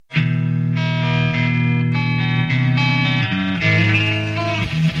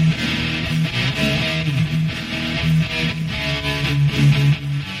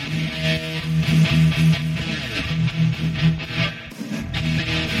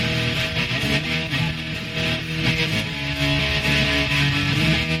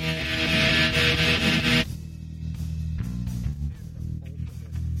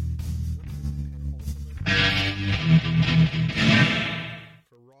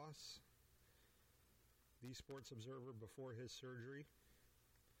Ross, the Sports Observer, before his surgery.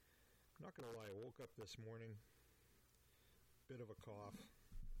 I'm not going to lie, I woke up this morning, bit of a cough.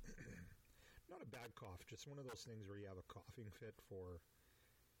 Not a bad cough, just one of those things where you have a coughing fit for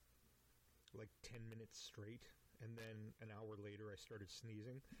like 10 minutes straight, and then an hour later I started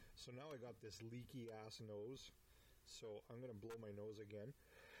sneezing. So now I got this leaky ass nose, so I'm going to blow my nose again.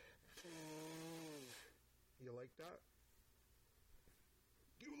 You like that?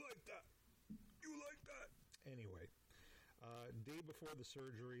 You like that? You like that? Anyway, day before the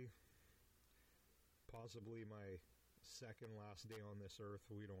surgery, possibly my second last day on this earth,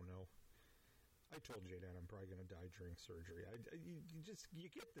 we don't know. I told Jayden I'm probably going to die during surgery. You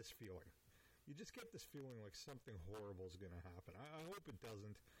get this feeling. You just get this feeling like something horrible is going to happen. I hope it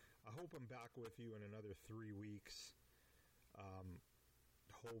doesn't. I hope I'm back with you in another 3 weeks.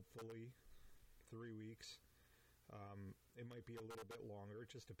 Hopefully 3 weeks. It might be a little bit longer.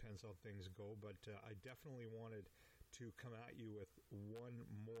 It just depends how things go. But I definitely wanted to come at you with one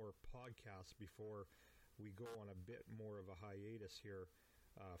more podcast before we go on a bit more of a hiatus here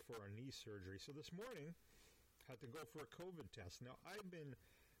for our knee surgery. So this morning, had to go for a COVID test. Now, I've been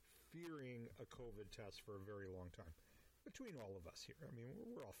fearing a COVID test for a very long time. Between all of us here, I mean,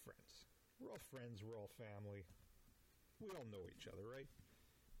 we're all friends. We're all friends. We're all family. We all know each other, right?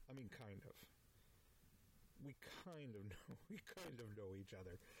 I mean, kind of. We kind of know each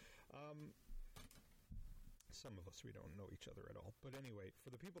other. Some of us, we don't know each other at all. But anyway,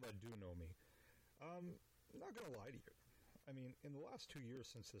 for the people that do know me, I'm not going to lie to you. I mean, in the last 2 years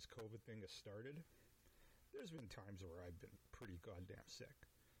since this COVID thing has started, there's been times where I've been pretty goddamn sick.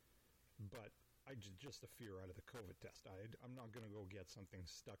 But just the fear out of the COVID test. I'm not going to go get something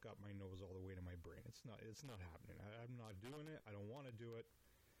stuck up my nose all the way to my brain. It's not happening. I'm not doing it. I don't want to do it.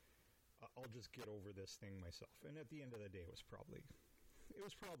 I'll just get over this thing myself. And at the end of the day, it was probably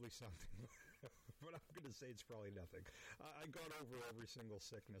something. But I'm going to say it's probably nothing. I got over every single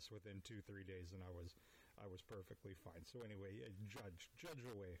sickness within 2-3 days, and I was perfectly fine. So anyway, judge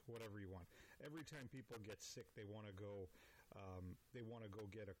away, whatever you want. Every time people get sick, they want to go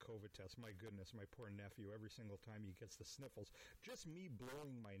get a COVID test. My goodness, my poor nephew, every single time he gets the sniffles, just me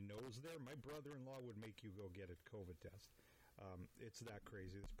blowing my nose there, my brother-in-law would make you go get a COVID test. It's that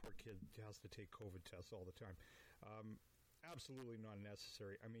crazy. This poor kid has to take COVID tests all the time. Absolutely not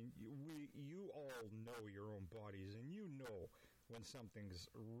necessary. I mean, you all know your own bodies, and you know when something's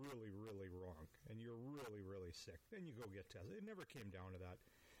really, really wrong, and you're really, really sick. Then you go get tested. It never came down to that.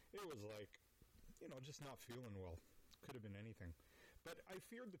 It was like, just not feeling well. Could have been anything. But I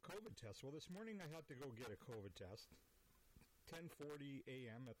feared the COVID test. Well, this morning I had to go get a COVID test. 10:40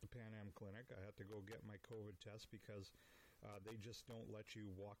 a.m. at the Pan Am Clinic. I had to go get my COVID test because they just don't let you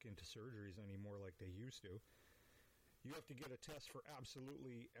walk into surgeries anymore like they used to. You have to get a test for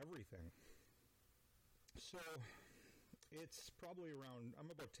absolutely everything. So it's probably around, I'm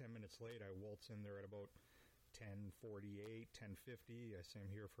about 10 minutes late. I waltz in there at about 10:48, 10:50. I say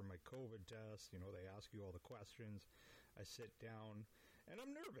I'm here for my COVID test. They ask you all the questions. I sit down, and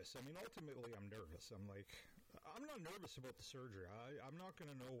I'm nervous. I mean, ultimately, I'm nervous. I'm not nervous about the surgery. I'm not going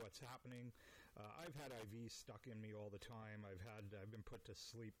to know what's happening. I've had IVs stuck in me all the time. I've been put to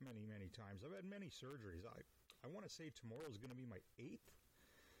sleep many, many times. I've had many surgeries. I want to say tomorrow is going to be my 8th.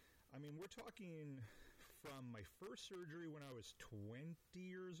 I mean, we're talking from my first surgery when I was 20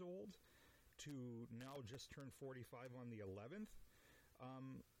 years old to now just turned 45 on the 11th.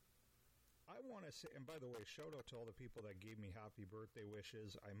 I want to say, and by the way, shout out to all the people that gave me happy birthday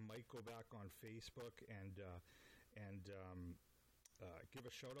wishes. I might go back on Facebook and give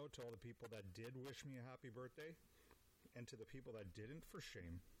a shout out to all the people that did wish me a happy birthday, and to the people that didn't, for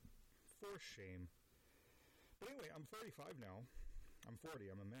shame. For shame. But anyway, I'm 45 now. I'm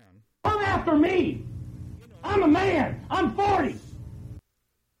 40. I'm a man. Come after me! I'm a man! I'm 40!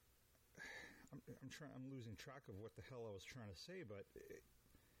 I'm losing track of what the hell I was trying to say, but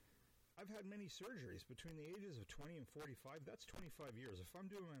I've had many surgeries between the ages of 20 and 45. That's 25 years. If I'm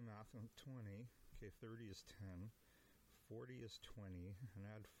doing my math, I'm 20. Okay, 30 is 10. 40 is 20. And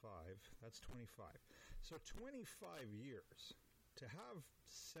add 5. That's 25. So 25 years. To have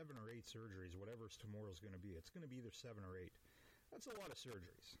 7 or 8 surgeries, whatever tomorrow's going to be, it's going to be either 7 or 8. That's a lot of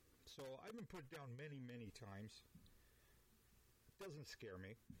surgeries. So I've been put down many, many times. It doesn't scare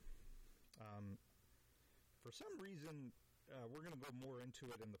me. For some reason, we're going to go more into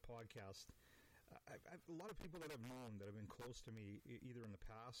it in the podcast. I've a lot of people that I've known that have been close to me, either in the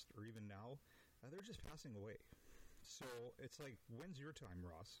past or even now, they're just passing away. So it's like, when's your time,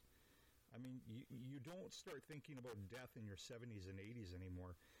 Ross? I mean, you don't start thinking about death in your 70s and 80s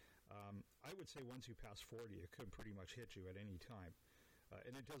anymore. I would say once you pass 40, it could pretty much hit you at any time.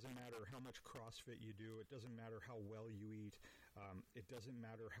 And it doesn't matter how much CrossFit you do. It doesn't matter how well you eat. It doesn't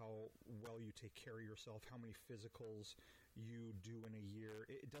matter how well you take care of yourself, how many physicals you do in a year.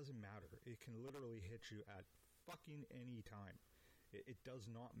 It doesn't matter. It can literally hit you at fucking any time. It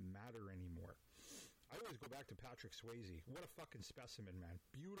does not matter anymore. I always go back to Patrick Swayze. What a fucking specimen, man.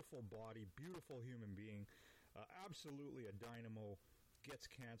 Beautiful body, beautiful human being. Absolutely a dynamo. Gets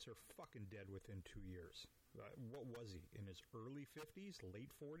cancer, fucking dead within 2 years. What was he? In his early 50s, late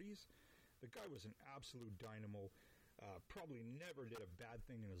 40s? The guy was an absolute dynamo. Probably never did a bad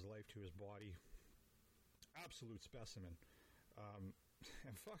thing in his life to his body. Absolute specimen.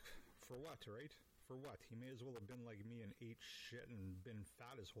 And fuck, for what, right? For what? He may as well have been like me and ate shit and been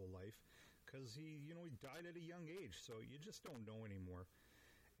fat his whole life. Because he died at a young age. So you just don't know anymore.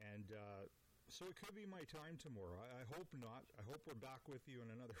 And, so it could be my time tomorrow. I hope not. I hope we're back with you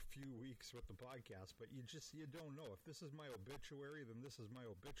in another few weeks with the podcast, but you don't know. If this is my obituary, then this is my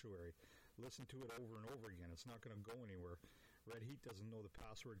obituary. Listen to it over and over again. It's not going to go anywhere. Red Heat doesn't know the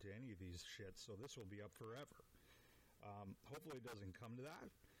password to any of these shits, so this will be up forever. Hopefully it doesn't come to that,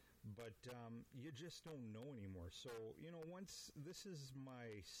 but you just don't know anymore. So, once this is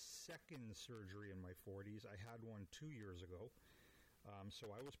my second surgery in my 40s. I had one 2 years ago. So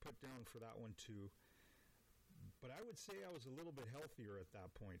I was put down for that one too. But I would say I was a little bit healthier at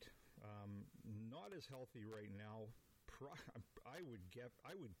that point. Not as healthy right now. I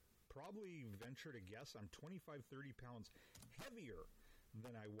would probably venture to guess I'm 25, 30 pounds heavier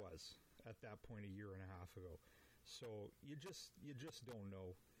than I was at that point a year and a half ago. So you just don't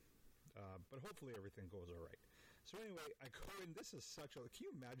know. But hopefully everything goes all right. So anyway, I go in. This is such a... Can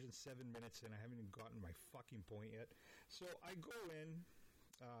you imagine 7 minutes in? I haven't even gotten my fucking point yet. So I go in.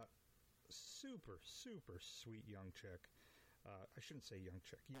 Super, super sweet young chick. I shouldn't say young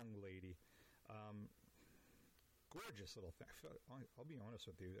chick. Young lady. Gorgeous little thing. I'll be honest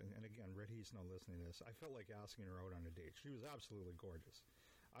with you. And again, Red Heat's not listening to this. I felt like asking her out on a date. She was absolutely gorgeous.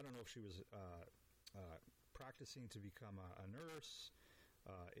 I don't know if she was practicing to become a nurse...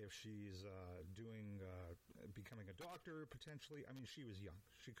 if she's becoming a doctor, potentially. I mean, she was young.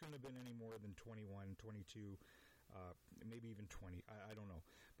 She couldn't have been any more than 21, 22, maybe even 20. I don't know.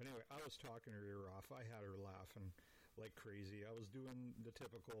 But anyway, I was talking her ear off. I had her laughing like crazy. I was doing the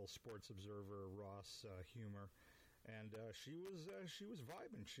typical Sports Observer Ross humor, and she was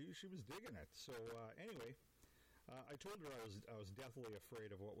vibing. She was digging it. So anyway, I told her I was deathly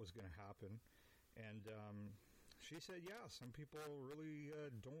afraid of what was going to happen, and she said, yeah, some people really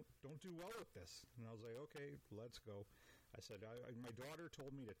don't do well with this. And I was like, okay, let's go. I said, my daughter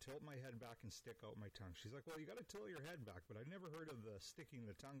told me to tilt my head back and stick out my tongue. She's like, well, you got to tilt your head back, but I've never heard of the sticking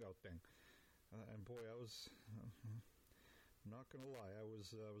the tongue out thing. And boy, I was, not going to lie, I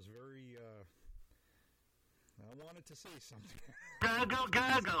was very, I wanted to say something.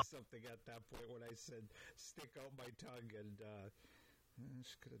 Gargle. Something at that point when I said, stick out my tongue, and,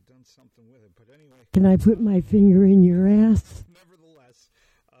 she could have done something with it, but anyway. Can I put my finger in your ass? Nevertheless,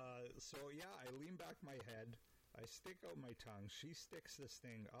 so yeah, I lean back my head, I stick out my tongue, she sticks this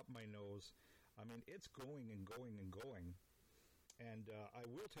thing up my nose. I mean, it's going and going and going. And I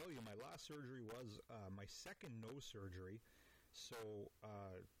will tell you, my last surgery was my second nose surgery. So,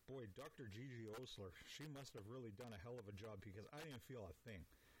 boy, Dr. Gigi Osler, she must have really done a hell of a job, because I didn't feel a thing.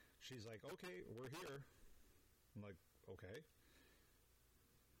 She's like, okay, we're here. I'm like, okay.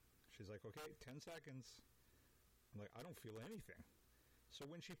 She's like, okay, 10 seconds. I'm like, I don't feel anything. So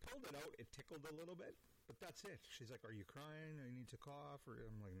when she pulled it out, it tickled a little bit, but that's it. She's like, are you crying? I need to cough? Or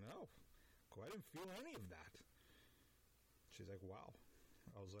I'm like, no, I didn't feel any of that. She's like, wow.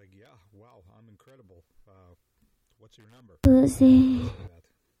 I was like, yeah, wow, I'm incredible. What's your number? Pussy.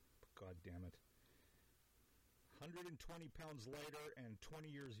 God damn it. 120 pounds lighter and 20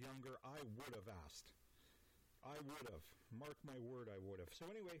 years younger, I would have asked. I would have. Mark my word, I would have. So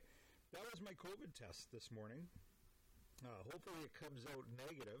anyway, that was my COVID test this morning. Hopefully it comes out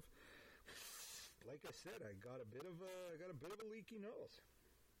negative. Like I said, I got a bit of a leaky nose.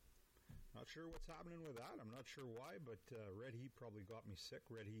 Not sure what's happening with that. I'm not sure why, but Red Heat probably got me sick.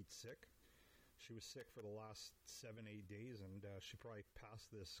 Red Heat's sick. She was sick for the last 7-8 days, and she probably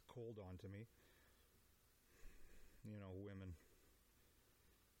passed this cold on to me. You know, women.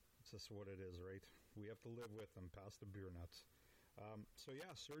 It's just what it is, right? We have to live with them, past the beer nuts. So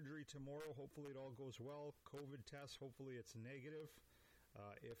yeah, surgery tomorrow. Hopefully it all goes well. COVID test. Hopefully it's negative.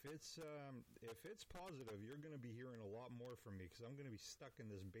 If it's positive, you're going to be hearing a lot more from me, because I'm going to be stuck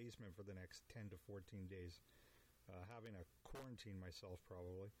in this basement for the next 10 to 14 days, having to quarantine myself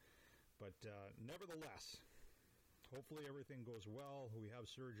probably. But nevertheless, hopefully everything goes well. We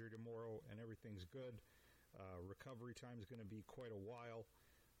have surgery tomorrow and everything's good. Recovery time is going to be quite a while.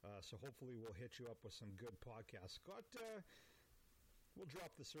 So hopefully we'll hit you up with some good podcasts. We'll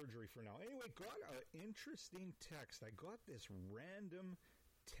drop the surgery for now. Anyway, got an interesting text. I got this random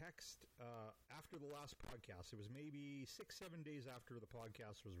text after the last podcast. It was maybe 6-7 days after the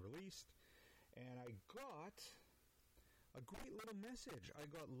podcast was released. And I got a great little message. I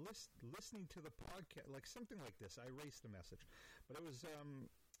got listening to the podcast, like something like this. I erased the message. But it was,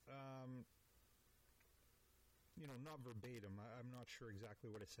 not verbatim. I'm not sure exactly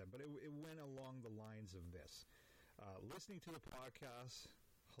what it said. But it went along the lines of this. Listening to the podcast,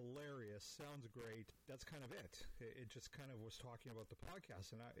 hilarious, sounds great. That's kind of it. It just kind of was talking about the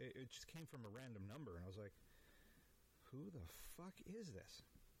podcast, and it just came from a random number, and I was like, who the fuck is this?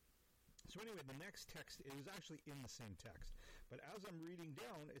 So anyway, the next text, it was actually in the same text, but as I'm reading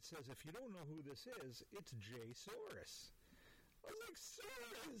down, it says, if you don't know who this is, it's Jay Soros. I was like,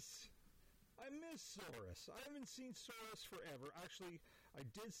 Soros! I miss Soros. I haven't seen Soros forever. Actually, I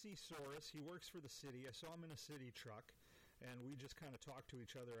did see Soros. He works for the city. I saw him in a city truck, and we just kind of talked to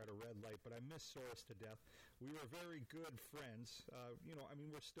each other at a red light, but I miss Soros to death. We were very good friends.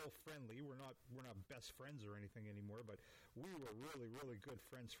 We're still friendly. We're not best friends or anything anymore, but we were really, really good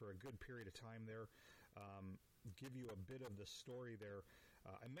friends for a good period of time there. Give you a bit of the story there.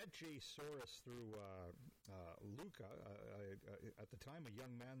 I met Jay Soros through Luca, at the time a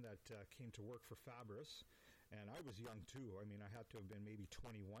young man that came to work for Fabris, and I was young too. I mean, I had to have been maybe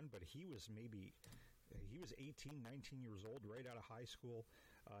 21, but he was 18, 19 years old, right out of high school.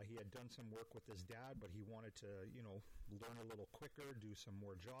 He had done some work with his dad, but he wanted to, learn a little quicker, do some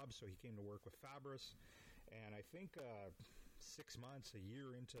more jobs, so he came to work with Fabris. And I think 6 months, a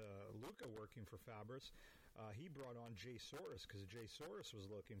year into Luca working for Fabris, he brought on Jay Soros because Jay Soros was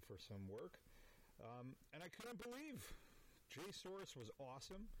looking for some work. And I couldn't believe Jay Soros was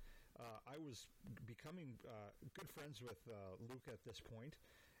awesome. I was becoming good friends with Luca at this point.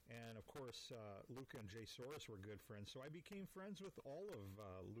 And, of course, Luca and Jay Soros were good friends. So I became friends with all of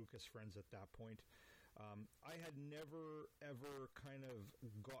Luca's friends at that point. I had never, ever kind of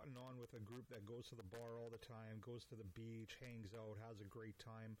gotten on with a group that goes to the bar all the time, goes to the beach, hangs out, has a great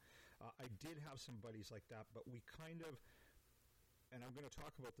time. I did have some buddies like that, but we kind of, and I'm going to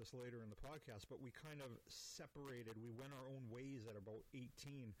talk about this later in the podcast, but we kind of separated. We went our own ways at about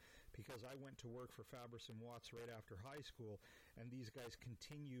 18 because I went to work for Fabris and Watts right after high school, and these guys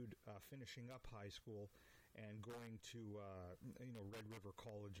continued finishing up high school and going to Red River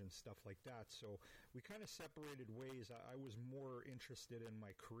College and stuff like that. So we kind of separated ways. I was more interested in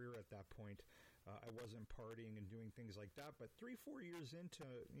my career at that point. I wasn't partying and doing things like that. But 3-4 years into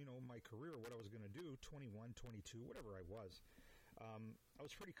my career, what I was going to do, 21, 22, whatever I was, I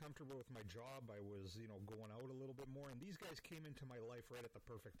was pretty comfortable with my job. I was, going out a little bit more. And these guys came into my life right at the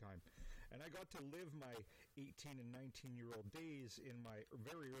perfect time. And I got to live my 18 and 19-year-old days in my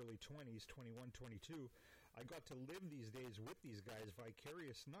very early 20s, 21, 22. I got to live these days with these guys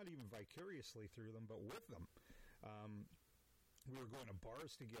not even vicariously through them, but with them. We were going to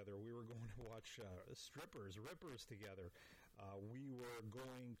bars together. We were going to watch rippers together. We were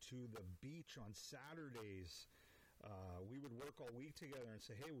going to the beach on Saturdays. We would work all week together and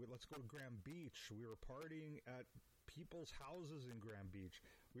say, hey, let's go to Grand Beach. We were partying at people's houses in Grand Beach.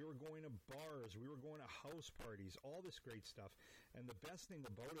 We were going to bars. We were going to house parties, all this great stuff. And the best thing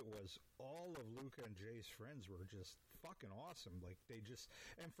about it was all of Luca and Jay's friends were just fucking awesome. Like,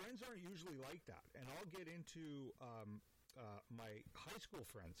 and friends aren't usually like that. And I'll get into my high school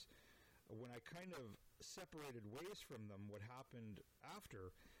friends. When I kind of separated ways from them, what happened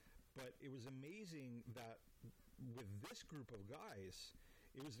after. But it was amazing that with this group of guys,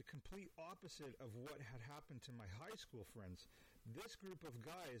 it was the complete opposite of what had happened to my high school friends. This group of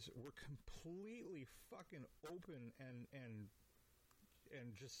guys were completely fucking open and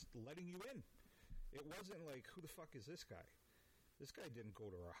just letting you in. It wasn't like, who the fuck is this guy? This guy didn't go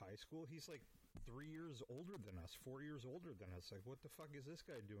to our high school. He's like 3 years older than us, 4 years older than us. Like, what the fuck is this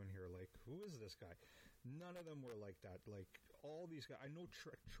guy doing here? Like, who is this guy? None of them were like that. Like, all these guys. I know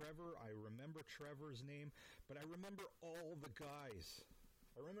Trevor. I remember Trevor's name, but I remember all the guys.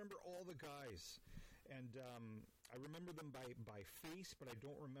 And I remember them by face, but I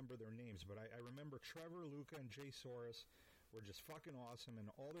don't remember their names. But I remember Trevor, Luca, and Jay Soros were just fucking awesome,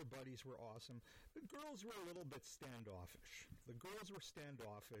 and all their buddies were awesome. The girls were a little bit standoffish.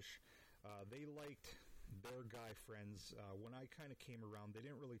 They liked their guy friends. When I kind of came around, they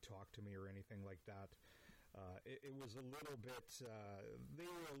didn't really talk to me or anything like that. It was a little bit, they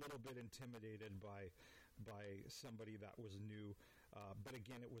were a little bit intimidated by somebody that was new. But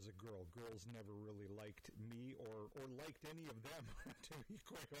again, it was a girl. Girls never really liked me or liked any of them, to be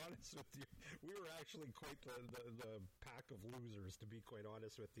quite honest with you. We were actually quite the pack of losers, to be quite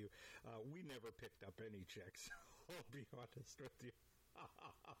honest with you. We never picked up any chicks, I'll be honest with you.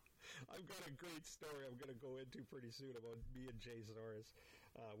 I've got a great story I'm going to go into pretty soon about me and Jay Soros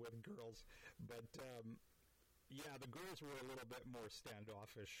with girls. But yeah, the girls were a little bit more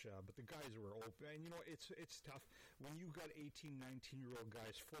standoffish, but the guys were open. And, you know, it's tough when you got 18, 19-year-old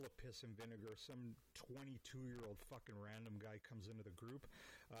guys full of piss and vinegar. Some 22-year-old fucking random guy comes into the group.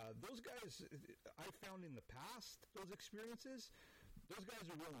 Those guys, I found in the past, those experiences, those guys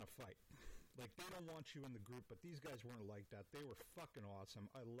are willing to fight. Like, they don't want you in the group, but these guys weren't like that. They were fucking awesome.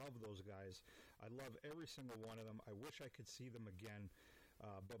 I love those guys. I love every single one of them. I wish I could see them again.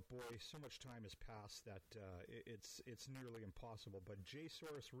 But boy, so much time has passed that it's nearly impossible. But Jay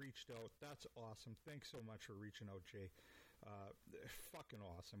Soros reached out. That's awesome. Thanks so much for reaching out, Jay. Fucking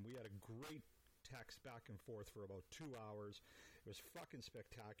awesome. We had a great text back and forth for about 2 hours. It was fucking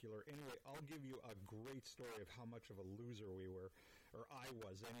spectacular. Anyway, I'll give you a great story of how much of a loser we were, or I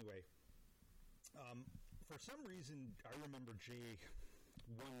was anyway. For some reason, I remember Jay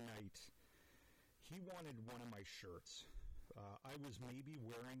one night, he wanted one of my shirts. I was maybe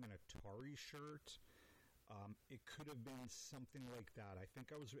wearing an Atari shirt. It could have been something like that. I think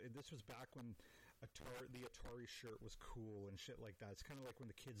this was back when the Atari shirt was cool and shit like that. It's kind of like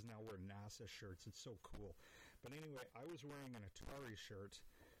when the kids now wear NASA shirts. It's so cool. But anyway, I was wearing an Atari shirt.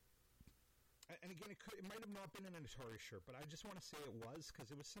 And again, it might have not been an Atari shirt, but I just want to say it was,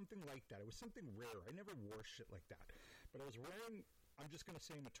 because it was something like that. It was something rare. I never wore shit like that. But I was wearing, I'm just going to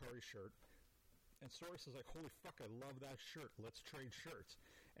say, an Atari shirt. And Soros is like, holy fuck, I love that shirt. Let's trade shirts.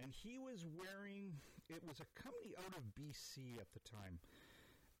 And he was wearing, it was a company out of BC at the time.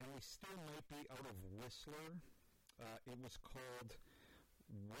 And they still might be out of Whistler. It was called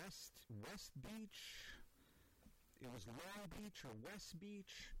West Beach. It was Long Beach or West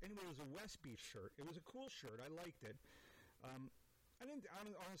Beach. Anyway, it was a West Beach shirt. It was a cool shirt. I liked it.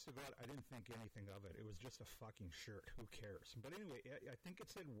 Honest to God, I didn't think anything of it. It was just a fucking shirt. Who cares? But anyway, I think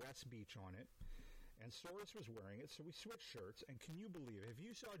it said West Beach on it. And Soros was wearing it, so we switched shirts. And can you believe it? If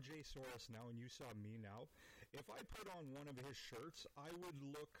you saw Jay Soros now and you saw me now, if I put on one of his shirts, I would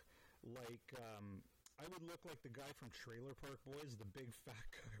look like the guy from Trailer Park Boys, the big fat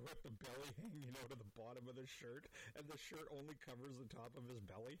guy with the belly hanging out of the bottom of the shirt, and the shirt only covers the top of his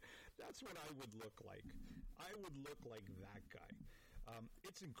belly. That's what I would look like. I would look like that guy.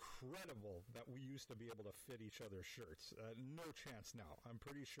 It's incredible that we used to be able to fit each other's shirts. No chance now. I'm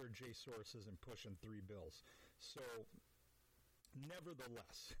pretty sure Jay Soros isn't pushing $3 bills. So,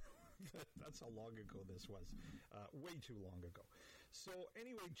 nevertheless, that's how long ago this was. Way too long ago. So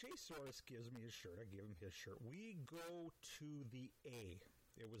anyway, Jay Soros gives me his shirt. I give him his shirt. We go to the A.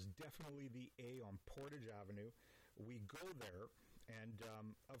 It was definitely the A on Portage Avenue. We go there, and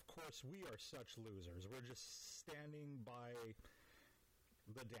of course, we are such losers. We're just standing by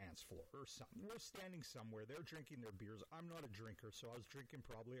the dance floor or something. We're standing somewhere. They're drinking their beers. I'm not a drinker, so I was drinking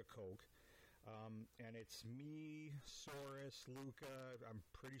probably a Coke. And it's me, Soros, Luca. I'm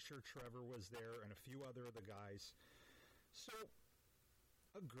pretty sure Trevor was there, and a few other of the guys. So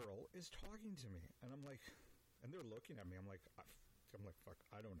a girl is talking to me, and I'm like, and they're looking at me. I'm like, fuck,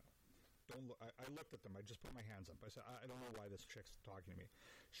 I don't know. Don't look. I looked at them. I just put my hands up. I said, I don't know why this chick's talking to me.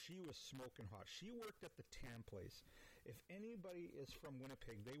 She was smoking hot. She worked at the Tan Place. If anybody is from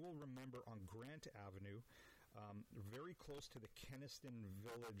Winnipeg, they will remember on Grant Avenue, very close to the Kenniston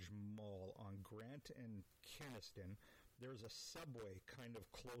Village Mall on Grant and Kenniston, there's a Subway kind of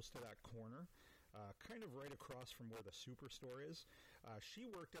close to that corner. Kind of right across from where the Superstore is. She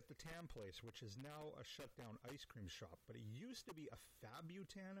worked at the Tan Place, which is now a shut-down ice cream shop. But it used to be a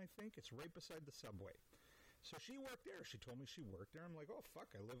Fabutan, I think. It's right beside the Subway. So she worked there. She told me she worked there. I'm like, oh,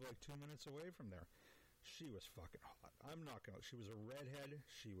 fuck, I live like 2 minutes away from there. She was fucking hot. I'm not going to... She was a redhead.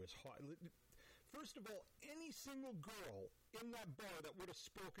 She was hot. First of all, any single girl in that bar that would have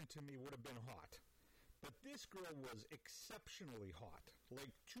spoken to me would have been hot. But this girl was exceptionally hot.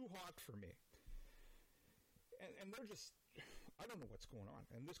 Like, too hot for me. And they're just, I don't know what's going on.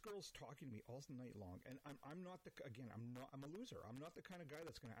 And this girl's talking to me all night long. And I'm not I'm a loser. I'm not the kind of guy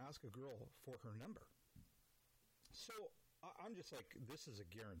that's going to ask a girl for her number. So I'm just like, this is a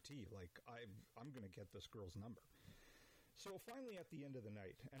guarantee. Like, I'm going to get this girl's number. So finally at the end of the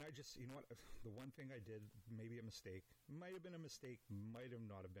night, and I just, you know what, the one thing I did, maybe a mistake, might have been a mistake, might have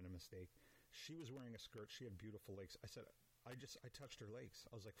not have been a mistake. She was wearing a skirt. She had beautiful legs. I said, I touched her legs.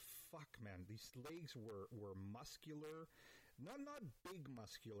 I was like, fuck, man, these legs were muscular. not big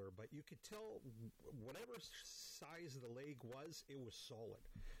muscular, but you could tell whatever size the leg was, it was solid.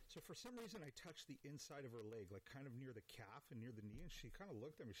 So for some reason, I touched the inside of her leg, like kind of near the calf and near the knee, and she kind of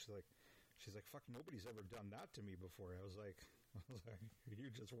looked at me. She's like, fuck, nobody's ever done that to me before. I was like,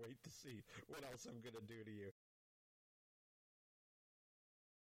 you just wait to see what else I'm going to do to you.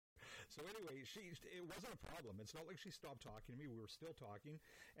 So anyway, it wasn't a problem. It's not like she stopped talking to me. We were still talking.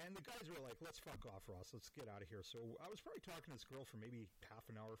 And the guys were like, let's fuck off, Ross. Let's get out of here. So I was probably talking to this girl for maybe half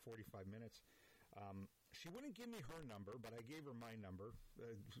an hour, 45 minutes. She wouldn't give me her number, but I gave her my number.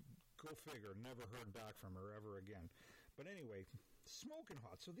 Go figure. Never heard back from her ever again. But anyway, smoking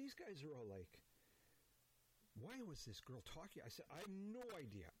hot. So these guys are all like, why was this girl talking? I said, I have no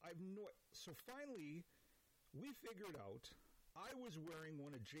idea. So finally, we figured out I was wearing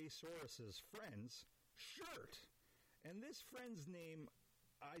one of Jay Soros's friends' shirt. And this friend's name,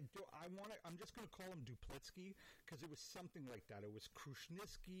 I'm just going to call him Duplitsky, because it was something like that. It was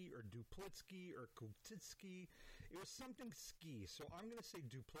Krushnitsky or Duplitsky or Kutitsky. It was something ski. So I'm going to say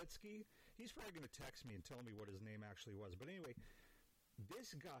Duplitsky. He's probably going to text me and tell me what his name actually was. But anyway,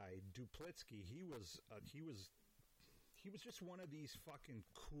 this guy, Duplitsky, he was just one of these fucking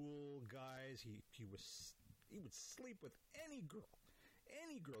cool guys. He would sleep with any girl.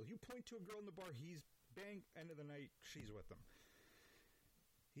 Any girl. You point to a girl in the bar, he's bang, end of the night, she's with him.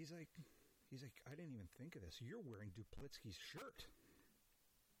 He's like, I didn't even think of this. You're wearing Duplitsky's shirt.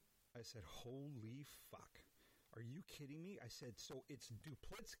 I said, holy fuck. Are you kidding me? I said, so it's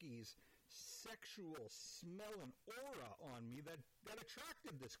Duplitsky's sexual smell and aura on me that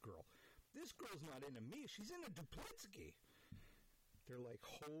attracted this girl. This girl's not into me. She's into Duplitsky. They're like,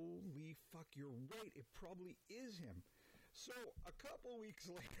 holy fuck, you're right. It probably is him. So a couple weeks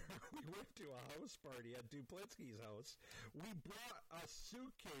later, we went to a house party at Duplitsky's house. We brought a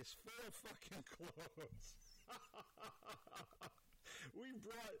suitcase full of fucking clothes. We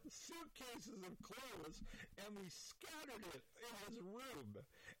brought suitcases of clothes, and we scattered it in his room.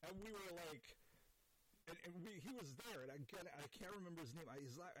 And we were like, he was there, and again, I can't remember his name. I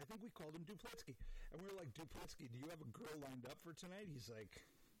think we called him Duplitsky. And we were like, Duplitsky, do you have a girl lined up for tonight? He's like,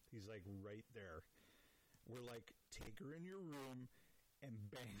 right there. We're like, take her in your room and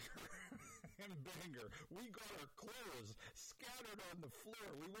bang her. And bang her. We got our clothes scattered on the floor.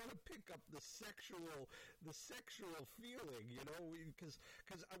 We want to pick up the sexual feeling, you know, because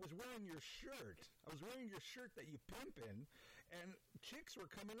I was wearing your shirt. I was wearing your shirt that you pimp in, and chicks were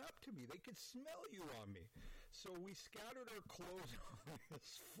coming up to me. They could smell you on me. So we scattered our clothes on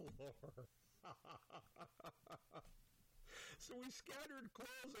this floor. So we scattered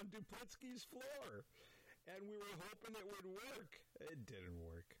clothes on Duplitsky's floor. And we were hoping it would work. It didn't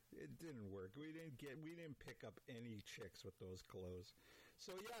work. We didn't pick up any chicks with those clothes.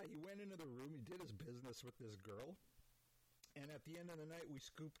 So yeah, he went into the room, he did his business with this girl, and at the end of the night, we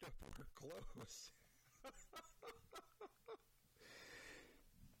scooped up her clothes.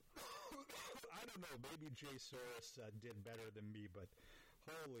 I don't know, maybe Jay Soros did better than me, but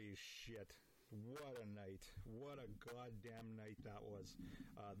holy shit. What a night. What a goddamn night that was.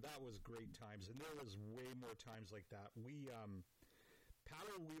 That was great times. And there was way more times like that.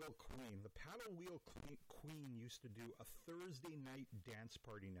 Paddle Wheel Queen. The Paddle Wheel Queen used to do a Thursday night dance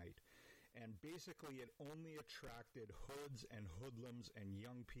party night. And basically it only attracted hoods and hoodlums and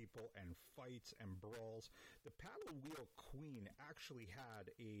young people and fights and brawls. The Paddle Wheel Queen actually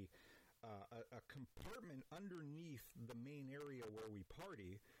had a compartment underneath the main area where we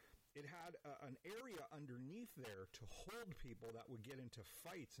party. It had an area underneath there to hold people that would get into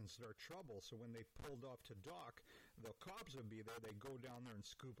fights and start trouble. So when they pulled off to dock, the cops would be there. They'd go down there and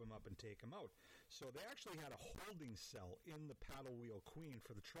scoop them up and take them out. So they actually had a holding cell in the Paddle Wheel Queen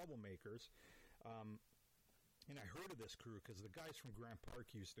for the troublemakers. And I heard of this crew because the guys from Grant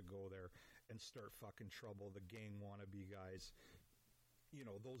Park used to go there and start fucking trouble. The gang wannabe guys. You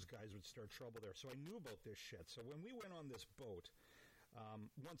know, those guys would start trouble there. So I knew about this shit. So when we went on this boat...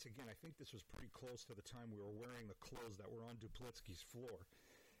 once again, I think this was pretty close to the time we were wearing the clothes that were on Duplitsky's floor.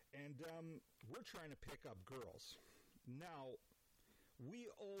 And we're trying to pick up girls. Now,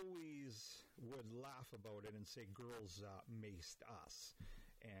 we always would laugh about it and say girls maced us.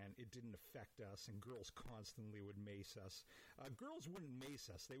 And it didn't affect us, and girls constantly would mace us. Girls wouldn't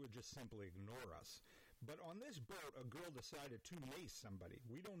mace us. They would just simply ignore us. But on this boat, a girl decided to mace somebody.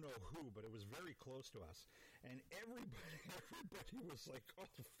 We don't know who, but it was very close to us. And everybody was like, oh,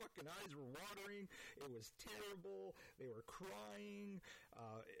 the fucking eyes were watering. It was terrible. They were crying.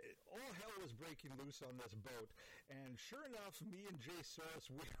 All hell was breaking loose on this boat. And sure enough, me and Jay Soros,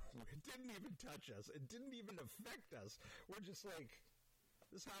 it didn't even touch us. It didn't even affect us. We're just like,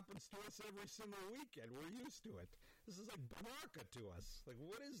 this happens to us every single weekend. We're used to it. This is like Baraka to us. Like,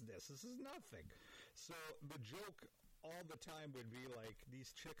 what is this? This is nothing. So the joke all the time would be like,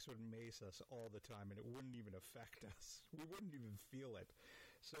 these chicks would mace us all the time, and it wouldn't even affect us. We wouldn't even feel it.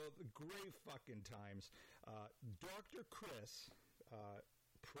 So great fucking times. Dr. Chris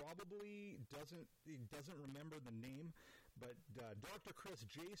probably doesn't remember the name, but Dr. Chris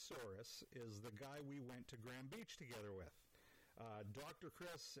J. Soros is the guy we went to Grand Beach together with. Dr.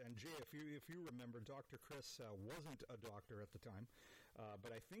 Chris and Jay, if you remember, Dr. Chris wasn't a doctor at the time,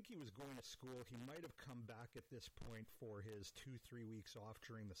 but I think he was going to school. He might have come back at this point for his 2-3 weeks off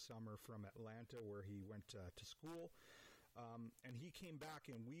during the summer from Atlanta, where he went to school. And he came back,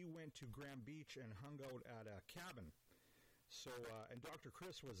 and we went to Grand Beach and hung out at a cabin. So, and Dr.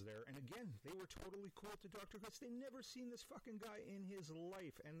 Chris was there, and again, they were totally cool to Dr. Chris. They never seen this fucking guy in his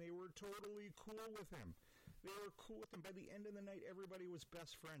life, and they were totally cool with him. They were cool with him. By the end of the night, everybody was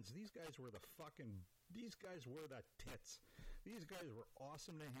best friends. These guys were the tits. These guys were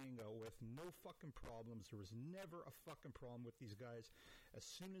awesome to hang out with. No fucking problems. There was never a fucking problem with these guys. As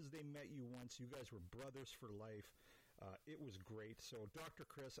soon as they met you once, you guys were brothers for life. It was great. So, Dr.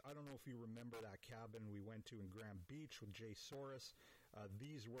 Chris, I don't know if you remember that cabin we went to in Grand Beach with Jay Soros.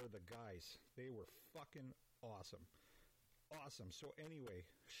 These were the guys. They were fucking awesome. Awesome. So anyway,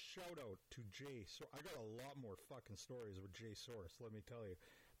 shout out to Jay. So I got a lot more fucking stories with Jay Soros, let me tell you.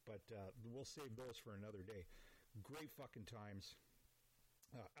 But we'll save those for another day. Great fucking times.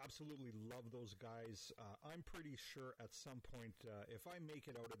 Absolutely love those guys. I'm pretty sure at some point, if I make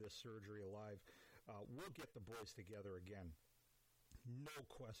it out of this surgery alive, we'll get the boys together again. No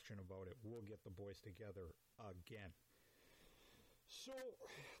question about it. We'll get the boys together again. So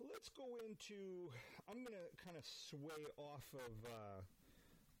let's go into, I'm going to kind of sway off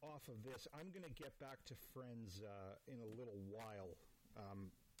of this. I'm going to get back to Friends in a little while.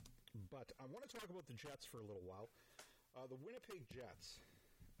 But I want to talk about the Jets for a little while. The Winnipeg Jets,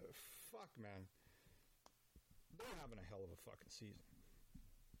 fuck, man. They're having a hell of a fucking season.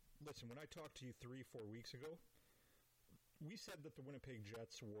 Listen, when I talked to you 3-4 weeks ago, we said that the Winnipeg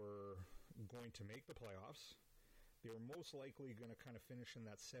Jets were going to make the playoffs. They were most likely going to kind of finish in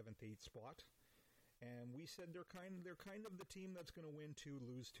that 7th, 8th spot. And we said they're kind of the team that's going to win 2,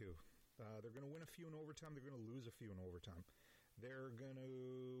 lose 2. They're going to win a few in overtime. They're going to lose a few in overtime. They're going to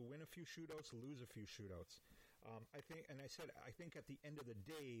win a few shootouts, lose a few shootouts. I think at the end of the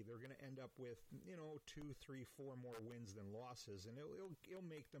day, they're going to end up with 2, 3, 4 more wins than losses, and it'll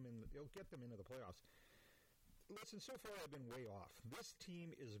make them it'll get them into the playoffs. Listen, so far I've been way off. This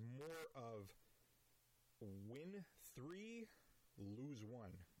team is more of win 3, lose 1.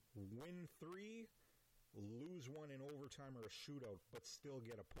 Win 3, lose 1 in overtime or a shootout, but still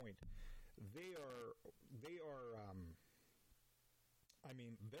get a point. They're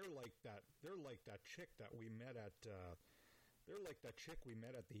like that. They're like that chick that we met at. They're like that chick we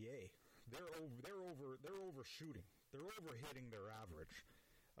met at the A. They're overshooting. They're overhitting their average.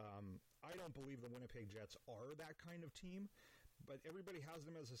 I don't believe the Winnipeg Jets are that kind of team. But everybody has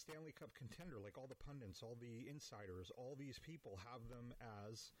them as a Stanley Cup contender, like all the pundits, all the insiders, all these people have them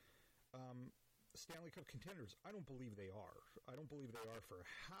as Stanley Cup contenders. I don't believe they are. I don't believe they are for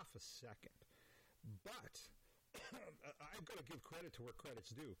half a second. But I've got to give credit to where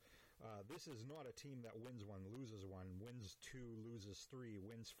credit's due. This is not a team that wins 1, loses 1, wins 2, loses 3,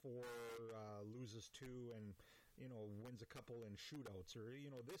 wins 4, loses 2, and wins a couple in shootouts. Or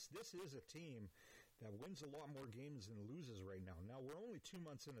this is a team that wins a lot more games than loses right now. Now, we're only 2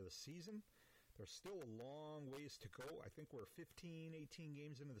 months into the season. There's still a long ways to go. I think we're 15, 18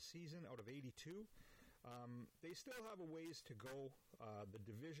 games into the season out of 82. They still have a ways to go. The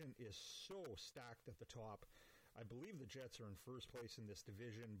division is so stacked at the top. I believe the Jets are in first place in this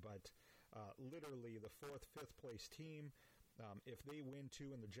division, but literally the 4th, 5th place team, if they win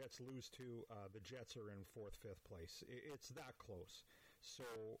 2 and the Jets lose 2, the Jets are in 4th, 5th place. It's that close. So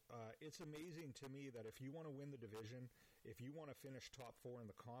it's amazing to me that if you want to win the division, if you want to finish top 4 in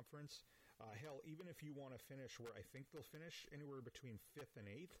the conference, hell, even if you want to finish where I think they'll finish, anywhere between 5th and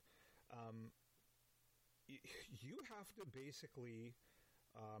 8th, you have to basically,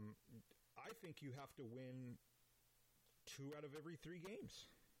 I think you have to win 2 out of every 3 games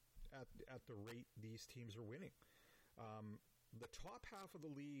at the rate these teams are winning. The top half of the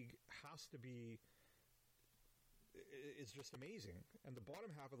league has to be, it's just amazing. And the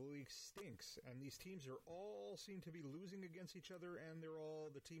bottom half of the league stinks. And these teams all seem to be losing against each other, and they're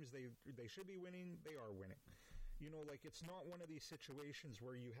all the teams they should be winning, they are winning. It's not one of these situations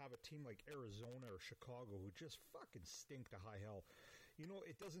where you have a team like Arizona or Chicago who just fucking stink to high hell.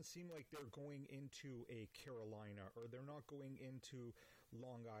 It doesn't seem like they're going into a Carolina, or they're not going into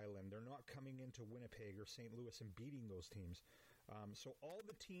Long Island. They're not coming into Winnipeg or St. Louis and beating those teams. So all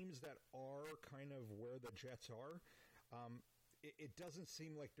the teams that are kind of where the Jets are, it doesn't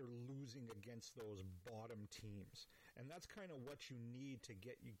seem like they're losing against those bottom teams. And that's kind of what you need to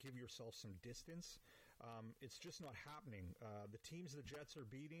give yourself some distance. It's just not happening. The teams the Jets are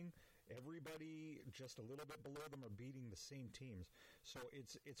beating, everybody just a little bit below them are beating the same teams. So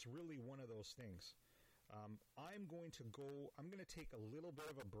it's really one of those things. I'm going to take a little bit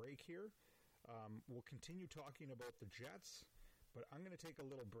of a break here. We'll continue talking about the Jets, but I'm going to take a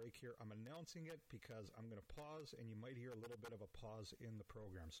little break here. I'm announcing it because I'm going to pause, and you might hear a little bit of a pause in the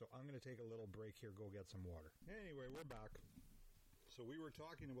program. So I'm going to take a little break here, go get some water. Anyway, we're back. So we were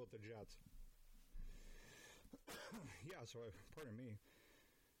talking about the Jets. Pardon me.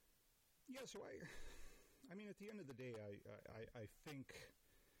 Yeah, so I mean, at the end of the day, I think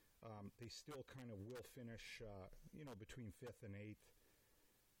they still kind of will finish, between 5th and 8th.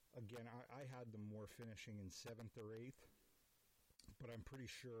 Again, I had them more finishing in 7th or 8th, but I'm pretty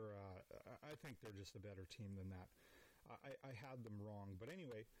sure, I think they're just a better team than that. I had them wrong. But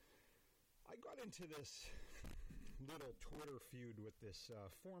anyway, I got into this little Twitter feud with this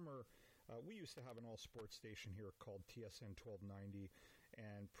former, we used to have an all-sports station here called TSN 1290,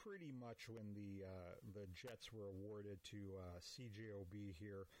 and pretty much when the Jets were awarded to CJOB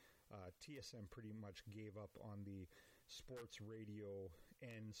here, TSN pretty much gave up on the sports radio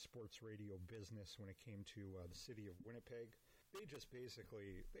and sports radio business when it came to the city of Winnipeg. They just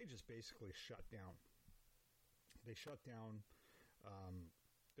basically shut down. They shut down.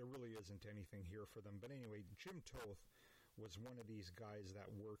 There really isn't anything here for them. But anyway, Jim Toth was one of these guys that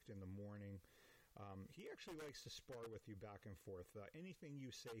worked in the morning. He actually likes to spar with you back and forth. Anything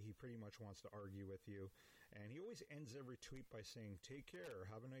you say, he pretty much wants to argue with you. And he always ends every tweet by saying, "Take care,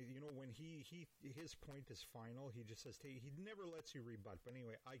 have a nice," when his point is final, he just says, he never lets you rebut. But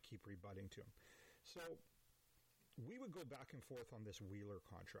anyway, I keep rebutting to him. So we would go back and forth on this Wheeler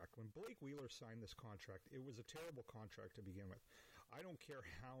contract. When Blake Wheeler signed this contract, it was a terrible contract to begin with. I don't care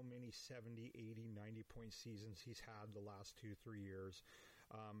how many 70, 80, 90-point seasons he's had the last 2-3 years.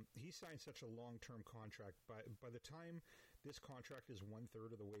 He signed such a long-term contract, but by the time this contract is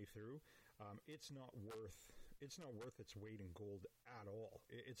 1/3 of the way through, it's not worth its weight in gold at all.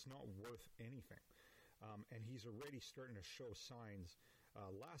 It's not worth anything. And he's already starting to show signs.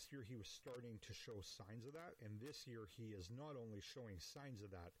 Last year he was starting to show signs of that, and this year he is not only showing signs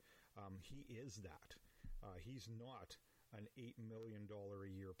of that, he is that. He's not an $8 million a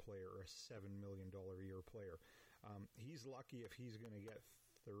year player or a $7 million a year player. He's lucky if he's going to get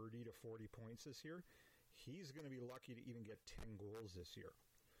 30 to 40 points this year. He's going to be lucky to even get 10 goals this year.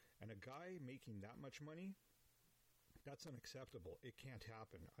 And a guy making that much money, that's unacceptable. It can't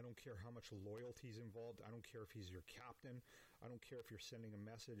happen. I don't care how much loyalty is involved. I don't care if he's your captain. I don't care if you're sending a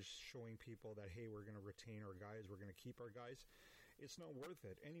message showing people that, hey, we're going to retain our guys, we're going to keep our guys. It's not worth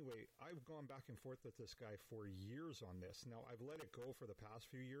it. Anyway, I've gone back and forth with this guy for years on this. Now, I've let it go for the past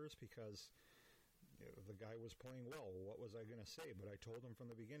few years because the guy was playing well. What was I going to say? But I told him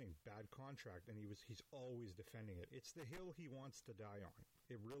from the beginning, bad contract, and he's always defending it. It's the hill he wants to die on.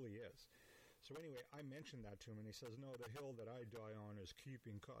 It really is. So anyway, I mentioned that to him, and he says, no, the hill that I die on is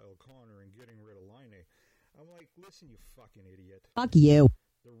keeping Kyle Connor and getting rid of Laine. I'm like, listen, you fucking idiot. Fuck you.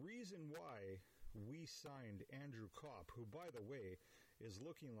 The reason why we signed Andrew Kopp, who, by the way, is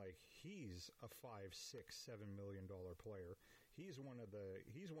looking like he's a $5, $6, $7 million player. He's one of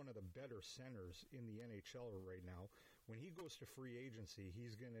the better centers in the NHL right now. When he goes to free agency,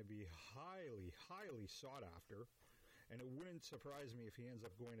 he's going to be highly, highly sought after. And it wouldn't surprise me if he ends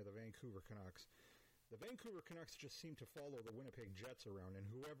up going to the Vancouver Canucks. The Vancouver Canucks just seem to follow the Winnipeg Jets around, and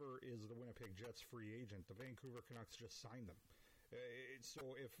whoever is the Winnipeg Jets free agent, the Vancouver Canucks just sign them. So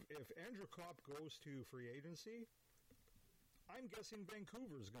if Andrew Kopp goes to free agency, I'm guessing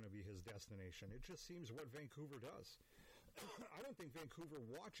Vancouver is going to be his destination. It just seems what Vancouver does. I don't think Vancouver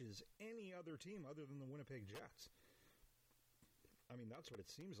watches any other team other than the Winnipeg Jets. I mean, that's what it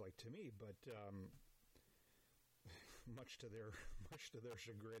seems like to me, but much to their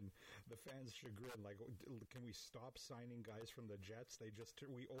chagrin, the fans' chagrin. Like, can we stop signing guys from the Jets?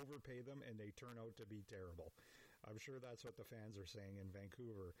 We overpay them and they turn out to be terrible. I'm sure that's what the fans are saying in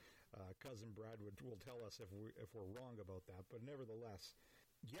Vancouver. Cousin Brad will tell us if we're wrong about that, but nevertheless,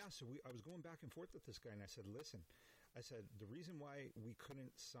 yeah. So I was going back and forth with this guy, and I said, listen. I said, the reason why we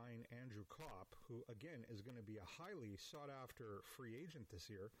couldn't sign Andrew Kopp, who, again, is going to be a highly sought-after free agent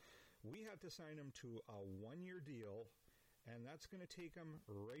this year, we had to sign him to a 1-year deal, and that's going to take him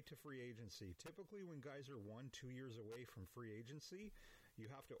right to free agency. Typically, when guys are 1-2 years away from free agency, You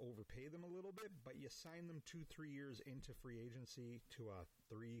have to overpay them a little bit, but you sign them 2-3 years into free agency to a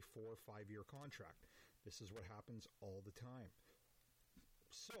 3, 4, 5-year contract. This is what happens all the time.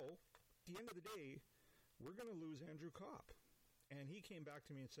 So, at the end of the day, we're going to lose Andrew Kopp. And he came back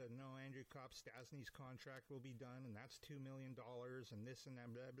to me and said, no, Andrew Kopp, Stastny's contract will be done, and that's $2 million, and this and that,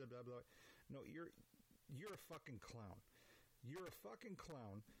 blah, blah, blah, blah. No, you're a fucking clown. You're a fucking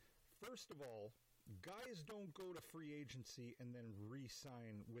clown. First of all, guys don't go to free agency and then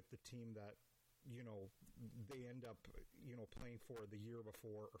re-sign with the team that, they end up, playing for the year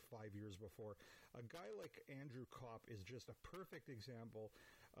before or 5 years before. A guy like Andrew Kopp is just a perfect example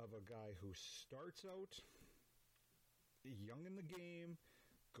of a guy who starts out young in the game,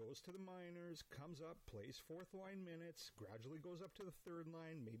 goes to the minors, comes up, plays fourth line minutes, gradually goes up to the third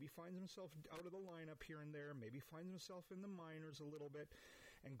line, maybe finds himself out of the lineup here and there, maybe finds himself in the minors a little bit,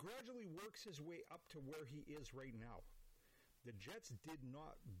 and gradually works his way up to where he is right now. The Jets did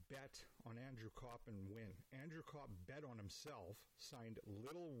not bet on Andrew Kopp and win. Andrew Kopp bet on himself, signed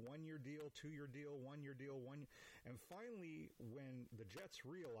little 1-year deal, 2-year deal, 1-year deal, and finally, when the Jets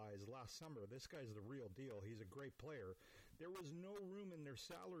realized last summer, this guy's the real deal, he's a great player, there was no room in their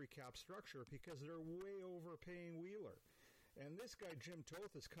salary cap structure because they're way overpaying Wheeler. And this guy, Jim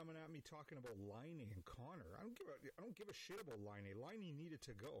Toth, is coming at me talking about Laine and Connor. I don't give a shit about Laine. Laine needed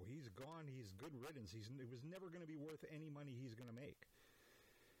to go. He's gone. He's good riddance. It was never going to be worth any money he's going to make.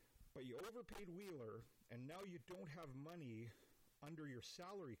 But you overpaid Wheeler, and now you don't have money under your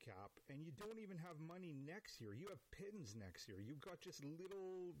salary cap, and you don't even have money next year. You have pittance next year. You've got just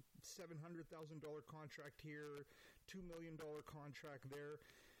little $700,000 contract here, $2 million contract there.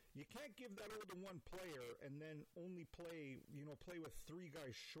 You can't give that all to one player and then only play with 3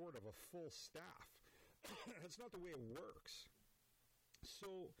 guys short of a full staff. That's not the way it works.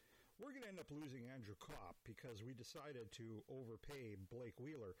 So we're going to end up losing Andrew Kopp because we decided to overpay Blake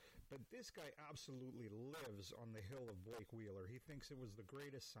Wheeler. But this guy absolutely lives on the hill of Blake Wheeler. He thinks it was the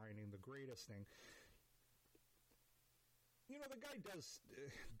greatest signing, the greatest thing. The guy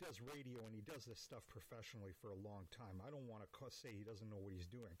does radio and he does this stuff professionally for a long time. I don't want to say he doesn't know what he's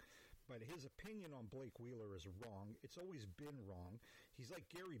doing, but his opinion on Blake Wheeler is wrong. It's always been wrong. He's like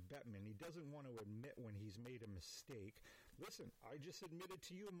Gary Bettman. He doesn't want to admit when he's made a mistake. Listen, I just admitted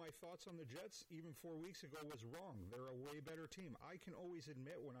to you my thoughts on the Jets even 4 weeks ago was wrong. They're a way better team. I can always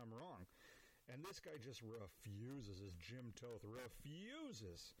admit when I'm wrong. And this guy just refuses, as Jim Toth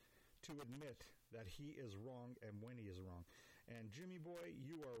refuses to admit that he is wrong and when he is wrong. And Jimmy boy,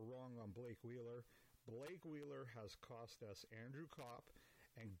 you are wrong on Blake Wheeler. Blake Wheeler has cost us Andrew Kopp,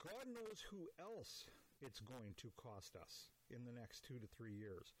 and God knows who else it's going to cost us in the next 2 to 3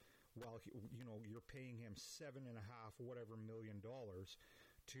 years. While you're paying him $7.5 million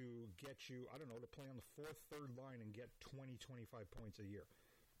to get you, to play on the fourth, third line and get 20, 25 points a year.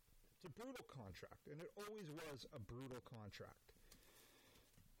 It's a brutal contract, and it always was a brutal contract.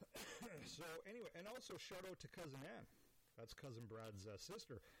 So anyway, and also shout out to Cousin Ann. That's Cousin Brad's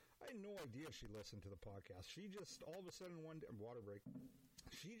sister. I had no idea she listened to the podcast. She just all of a sudden one day, water break.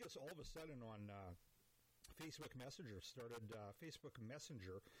 She just all of a sudden on Facebook Messenger started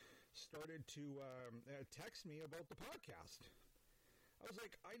to text me about the podcast. I was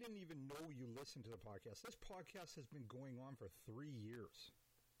like, I didn't even know you listened to the podcast. This podcast has been going on for 3 years.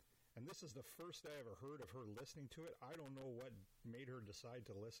 And this is the first I ever heard of her listening to it. I don't know what made her decide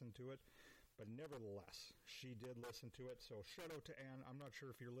to listen to it. But nevertheless, she did listen to it. So shout out to Ann. I'm not sure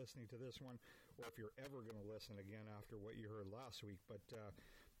if you're listening to this one or if you're ever going to listen again after what you heard last week. But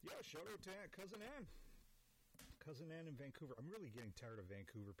shout out to Cousin Ann. Cousin Ann in Vancouver. I'm really getting tired of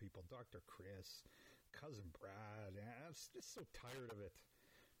Vancouver people. Dr. Chris, Cousin Brad. I'm just so tired of it.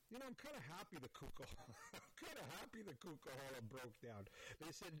 I'm kind of happy the Kukahalla broke down. They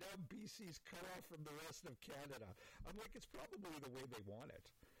said now BC's cut off from the rest of Canada. I'm like, it's probably the way they want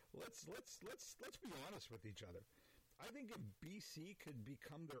it. Let's be honest with each other. I think if BC could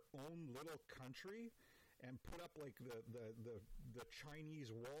become their own little country and put up like the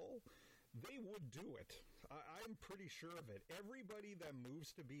Chinese wall, they would do it. I'm pretty sure of it. Everybody that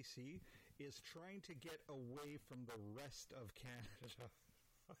moves to BC is trying to get away from the rest of Canada.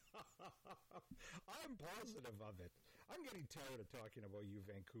 I'm positive of it. I'm getting tired of talking about you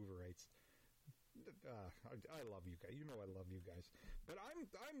Vancouverites. I love you guys. You know I love you guys. But I'm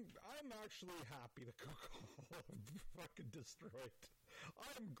actually happy the Kukahalla fucking destroyed.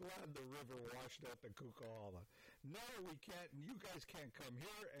 I'm glad the river washed out the Kukahalla. Now you guys can't come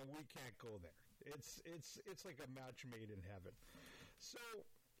here and we can't go there. It's like a match made in heaven. So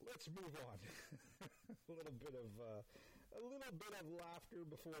let's move on. a little bit of laughter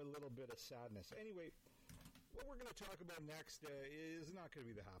before a little bit of sadness. Anyway, what we're going to talk about next is not going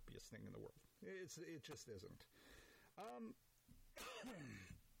to be the happiest thing in the world. It just isn't. I'm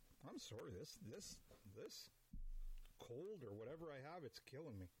sorry. This cold or whatever I have, it's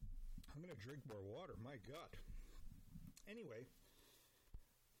killing me. I'm going to drink more water. My God. Anyway,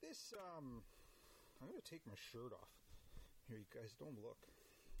 I'm going to take my shirt off. Here, you guys, don't look.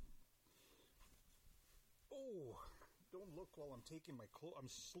 Oh, don't look while I'm taking my clothes. I'm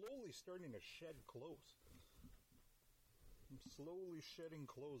slowly starting to shed clothes. I'm slowly shedding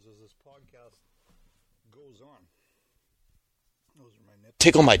clothes as this podcast goes on. Those are my nipples.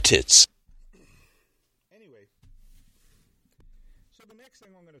 Tickle my tits. Anyway, so the next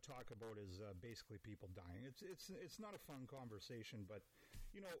thing I'm going to talk about is basically people dying. It's not a fun conversation, but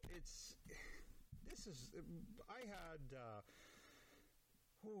you know, I had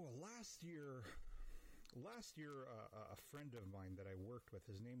last year a friend of mine that I worked with.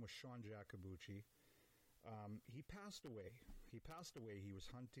 His name was Sean Jacobucci. He passed away. He was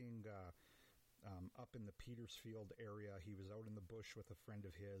hunting up in the Petersfield area. He was out in the bush with a friend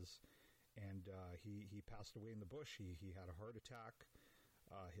of his, and he passed away in the bush. He had a heart attack.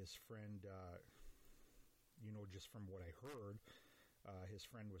 His friend, just from what I heard, his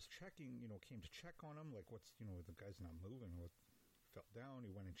friend was checking, came to check on him, like the guy's not moving. Fell down.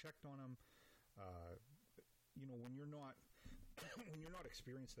 He went and checked on him. When you're not when you're not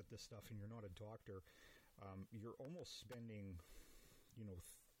experienced at this stuff and you're not a doctor, you're almost spending,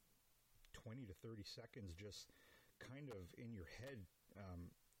 20 to 30 seconds just kind of in your head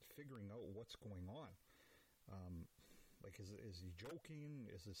figuring out what's going on. Like, is he joking?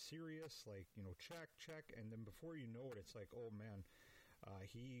 Is this serious? Like, check. And then before you know it, it's like, oh man, I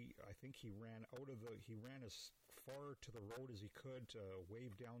think he ran as far to the road as he could to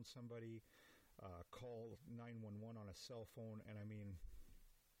wave down somebody, call 911 on a cell phone. And I mean,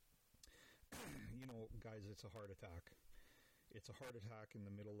 guys, it's a heart attack. It's a heart attack in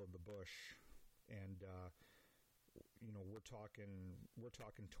the middle of the bush. And, we're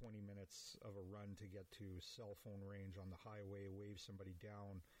talking 20 minutes of a run to get to cell phone range on the highway, wave somebody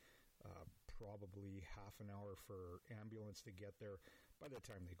down, probably half an hour for ambulance to get there. By the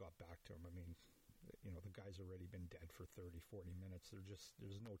time they got back to him, I mean, the guy's already been dead for 30, 40 minutes.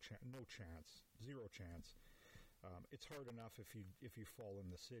 There's no chance, zero chance. It's hard enough if you fall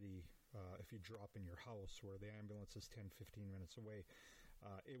in the city, if you drop in your house where the ambulance is 10, 15 minutes away.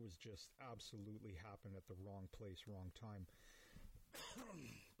 It was just absolutely happened at the wrong place, wrong time.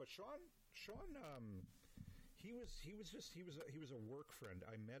 But Sean, he was a work friend.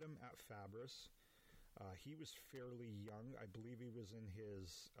 I met him at Fabris. He was fairly young. I believe he was in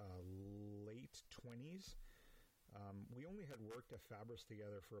his late 20s. We only had worked at Fabris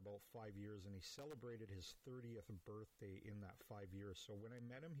together for about 5 years, and he celebrated his 30th birthday in that 5 years. So when I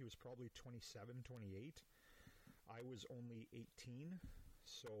met him, he was probably 27, 28. I was only 18.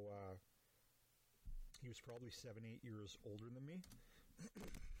 So he was probably 7, 8 years older than me.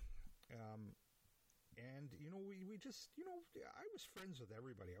 And, we just, I was friends with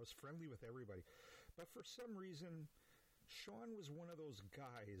everybody. I was friendly with everybody. But for some reason, Sean was one of those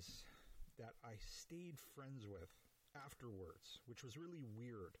guys that I stayed friends with afterwards, which was really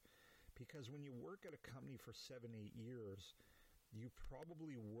weird. Because when you work at a company for 7, 8 years, you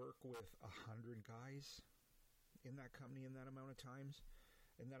probably work with 100 guys in that company in that amount of time.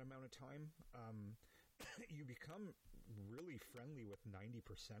 You become really friendly with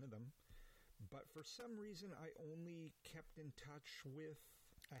 90% of them. But for some reason, I only kept in touch with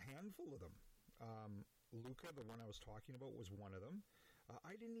a handful of them. Luca, the one I was talking about, was one of them.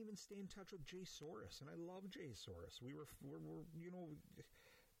 I didn't even stay in touch with Jay Soros, and I love Jay Soros. We were when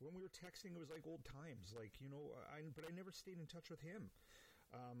we were texting, it was like old times, but I never stayed in touch with him.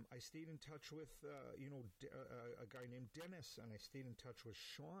 I stayed in touch with, a guy named Dennis, and I stayed in touch with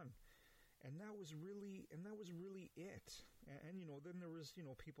Sean. And that was really it. And then there was,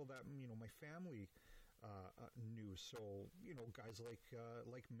 people that, my family knew. So, guys like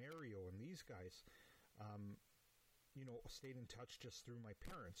Mario and these guys, stayed in touch just through my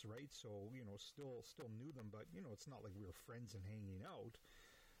parents, right? So, still knew them, but, it's not like we were friends and hanging out.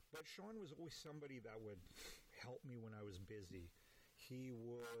 But Sean was always somebody that would help me when I was busy. He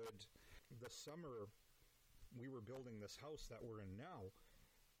would, the summer we were building this house that we're in now,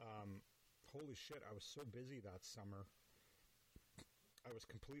 holy shit, I was so busy that summer. I was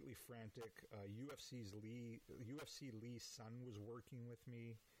completely frantic. UFC Lee's son was working with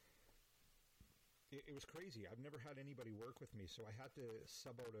me. It was crazy. I've never had anybody work with me, so I had to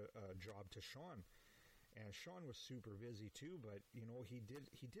sub out a job to Sean. And Sean was super busy too, but he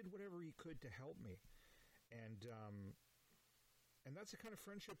did whatever he could to help me. And And that's the kind of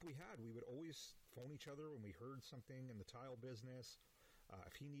friendship we had. We would always phone each other when we heard something in the tile business.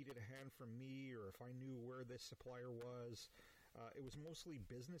 If he needed a hand from me, or if I knew where this supplier was, it was mostly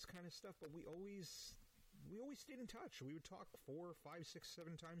business kind of stuff. But we always stayed in touch. We would talk 4, 5, 6,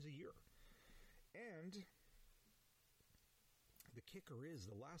 7 times a year. And the kicker is,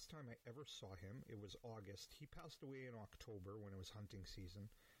 the last time I ever saw him, it was August. He passed away in October when it was hunting season.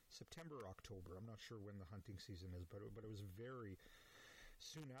 September, October. I'm not sure when the hunting season is, but it was very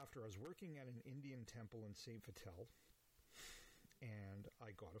soon after. I was working at an Indian temple in St. Vital, and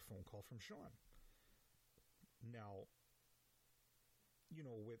I got a phone call from Sean. Now, you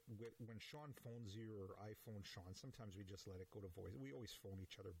know, with when Sean phones you or I phone Sean, sometimes we just let it go to voice. We always phone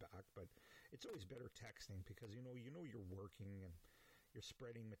each other back, but it's always better texting because you know you're working and you're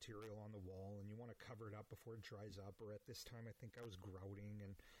spreading material on the wall and you want to cover it up before it dries up. Or at this time, I think I was grouting,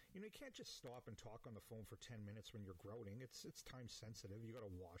 and you know you can't just stop and talk on the phone for 10 minutes when you're grouting. It's time sensitive. You got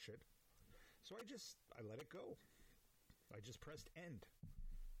to wash it. So I let it go. I just pressed end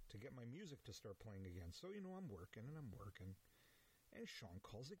to get my music to start playing again. So, you know, I'm working. And Sean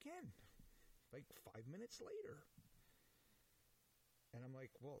calls again, like 5 minutes later. And I'm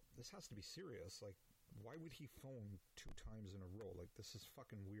like, well, this has to be serious. Like, why would he phone 2 times in a row? Like, this is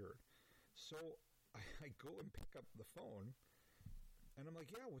fucking weird. So I go and pick up the phone, and I'm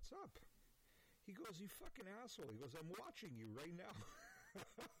like, yeah, what's up? He goes, you fucking asshole. He goes, I'm watching you right now.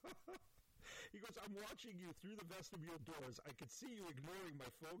 He goes, I'm watching you through the vestibule doors. I could see you ignoring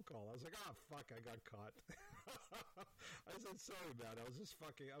my phone call. I was like, oh, fuck, I got caught. I said, sorry, man. I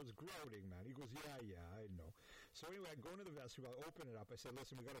was grouting, man. He goes, yeah, I know. So anyway, I go into the vestibule. I open it up. I said,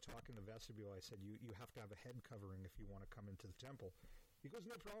 listen, we got to talk in the vestibule. I said, you have to have a head covering if you want to come into the temple. He goes,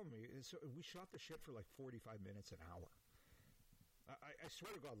 no problem. So we shot the shit for like 45 minutes, an hour. I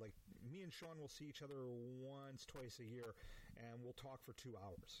swear to God, like, me and Sean will see each other once, twice a year, and we'll talk for 2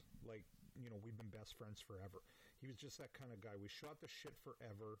 hours. Like, you know, we've been best friends forever. He was just that kind of guy. We shot the shit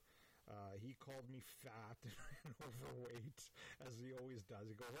forever. He called me fat and overweight, as he always does.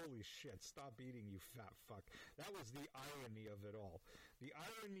 He goes, holy shit, stop eating, you fat fuck. That was the irony of it all. The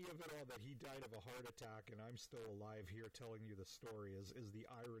irony of it all, that he died of a heart attack and I'm still alive here telling you the story, is the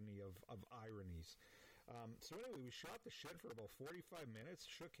irony of ironies. So anyway, we shot the shit for about 45 minutes,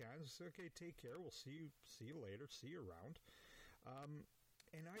 shook hands, said, okay, take care, we'll see you later, see you around.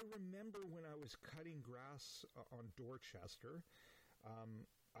 And I remember when I was cutting grass on Dorchester,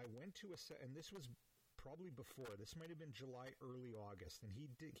 I went to and this was probably before, this might have been July, early August, and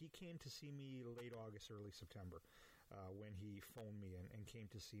he came to see me late August, early September, when he phoned me and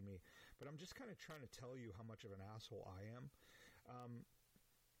came to see me. But I'm just kind of trying to tell you how much of an asshole I am.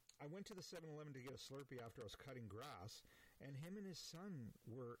 I went to the 7-Eleven to get a Slurpee after I was cutting grass, and him and his son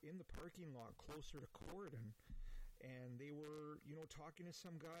were in the parking lot closer to Corydon, and they were, you know, talking to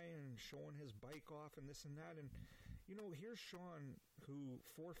some guy and showing his bike off and this and that. And, you know, here's Sean, who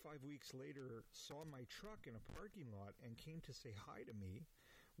 4 or 5 weeks later saw my truck in a parking lot and came to say hi to me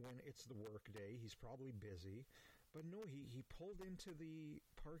when it's the work day. He's probably busy. But no, he pulled into the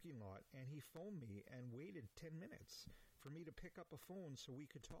parking lot and he phoned me and waited 10 minutes for me to pick up a phone so we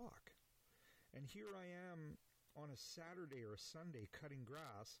could talk. And here I am on a Saturday or a Sunday cutting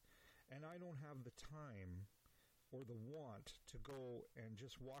grass, and I don't have the time or the want to go and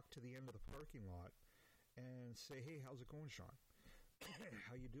just walk to the end of the parking lot and say, hey, how's it going, Sean?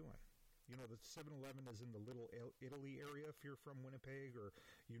 How you doing? You know, the 7-Eleven is in the Little Italy area if you're from Winnipeg or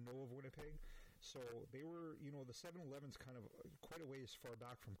you know of Winnipeg. So they were, you know, the 7-Eleven's kind of quite a ways far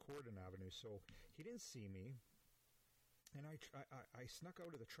back from Corydon Avenue. So he didn't see me. And I snuck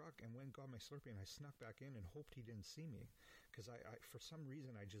out of the truck and went and got my Slurpee, and I snuck back in and hoped he didn't see me, because I for some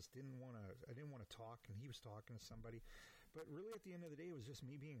reason I just didn't want to talk, and he was talking to somebody. But really, at the end of the day, it was just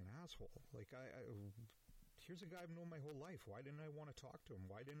me being an asshole. Like, here's a guy I've known my whole life. Why didn't I want to talk to him?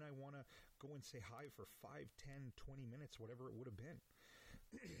 Why didn't I want to go and say hi for 5, 10, 20 minutes, whatever it would have been?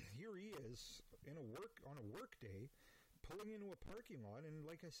 Here he is on a work day, pulling into a parking lot, and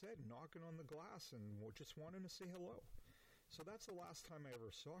like I said, knocking on the glass and just wanting to say hello. So that's the last time I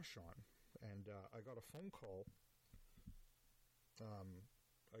ever saw Sean. And I got a phone call.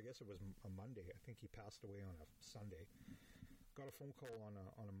 I guess it was a Monday. I think he passed away on a Sunday. Got a phone call on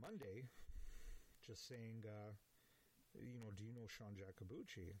a Monday, just saying, you know, do you know Sean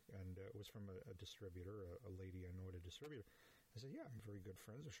Jacobucci? And it was from a distributor, a lady I know at a distributor. I said, yeah, I'm very good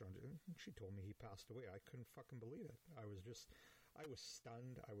friends with Sean. She told me he passed away. I couldn't fucking believe it. I was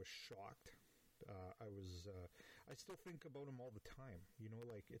stunned. I was shocked. I still think about him all the time. You know,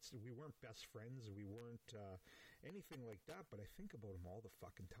 like, we weren't best friends. We weren't anything like that, but I think about him all the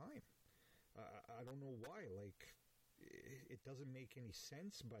fucking time. I don't know why. Like, it doesn't make any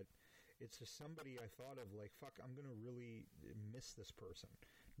sense, but it's just somebody I thought of like, fuck, I'm going to really miss this person.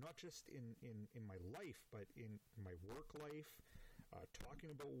 Not just in my life, but in my work life,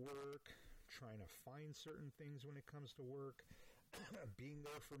 talking about work, trying to find certain things when it comes to work, being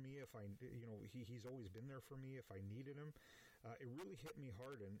there for me if he's always been there for me if I needed him. It really hit me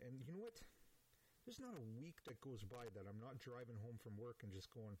hard, and you know what? There's not a week that goes by that I'm not driving home from work and just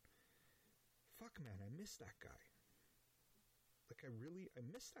going, fuck, man, I miss that guy. Like, I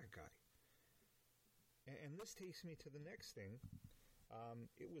miss that guy. And this takes me to the next thing. I'm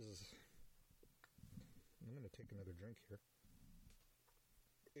going to take another drink here.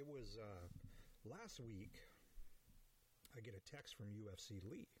 It was last week, I get a text from UFC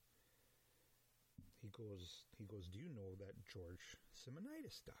Lee. He goes, do you know that George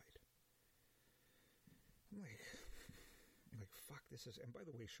Simonitis died? I'm like, fuck, this is... And by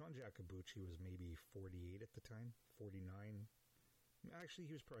the way, Sean Jacobucci was maybe 48 at the time, 49.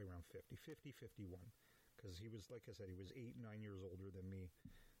 Actually, he was probably around 50, 51. Because he was, like I said, he was 8, 9 years older than me.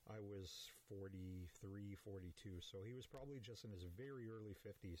 I was 43, 42. So he was probably just in his very early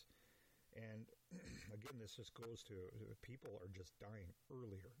 50s. And again, this just goes to people are just dying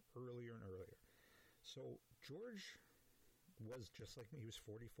earlier and earlier. So George was just like me. He was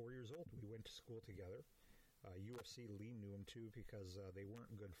 44 years old. We went to school together. UFC Lee knew him too because they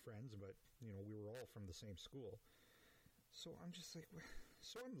weren't good friends, but we were all from the same school. So I'm just like,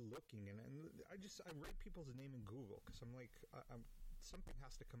 so I'm looking, and I write people's name in Google because I'm like, something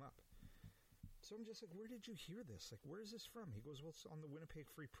has to come up. So I'm just like, where did you hear this? Like, where is this from? He goes, well, it's on the Winnipeg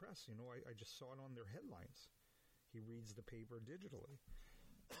Free Press. I just saw it on their headlines. He reads the paper digitally.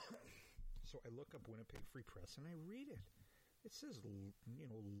 So I look up Winnipeg Free Press and I read it. It says,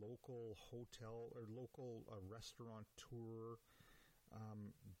 local hotel or local restaurateur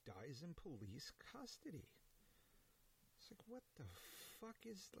dies in police custody. It's like, what the fuck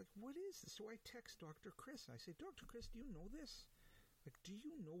is, like, what is this? So I text Dr. Chris and I say, Dr. Chris, do you know this? Like, do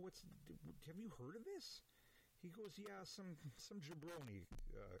you know have you heard of this? He goes, yeah, some jabroni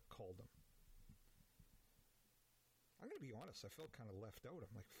called him. I'm going to be honest, I felt kind of left out.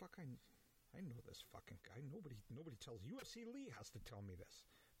 I'm like, fuck, I know this fucking guy. Nobody tells... UFC Lee has to tell me this.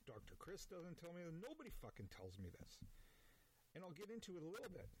 Dr. Chris doesn't tell me this. Nobody fucking tells me this. And I'll get into it a little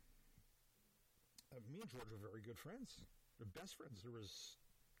bit. Me and George were very good friends. We're best friends. There was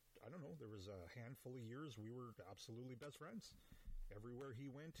a handful of years we were absolutely best friends. Everywhere he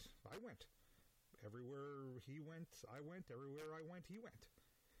went, I went. Everywhere he went, I went. Everywhere I went, he went.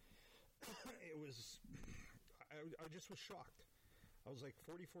 It was... I just was shocked. I was like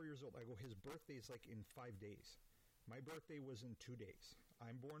 44 years old. I go, his birthday is like in 5 days. My birthday was in 2 days.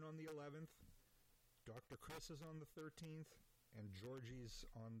 I'm born on the 11th. Dr. Chris is on the 13th. And Georgie's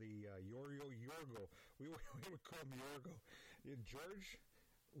on the Yorgo. We would call him Yorgo. George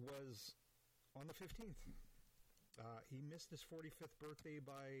was on the 15th. He missed his 45th birthday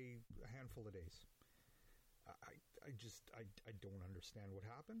by a handful of days. I don't understand what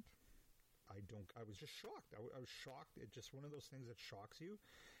happened. I was just shocked. I was shocked. It's just one of those things that shocks you.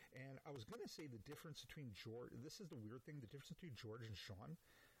 And I was going to say the difference between George, this is the weird thing, the difference between George and Sean,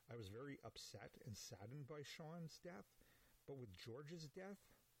 I was very upset and saddened by Sean's death. But with George's death,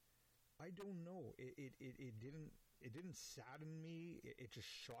 I don't know. It didn't sadden me. It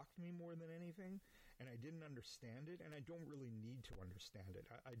just shocked me more than anything. And I didn't understand it. And I don't really need to understand it.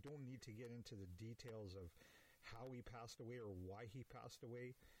 I don't need to get into the details of how he passed away or why he passed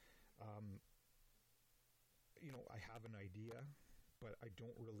away. I have an idea, but I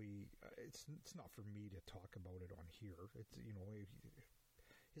don't really. It's not for me to talk about it on here. It's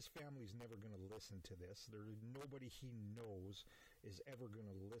his family's never going to listen to this. Nobody he knows is ever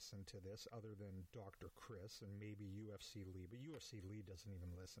going to listen to this, other than Dr. Chris and maybe UFC Lee. But UFC Lee doesn't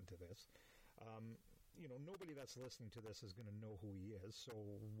even listen to this. Nobody that's listening to this is going to know who he is. So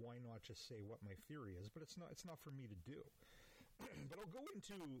why not just say what my theory is? But it's not for me to do. But I'll go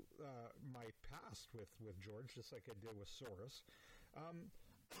into my past with George, just like I did with Soros.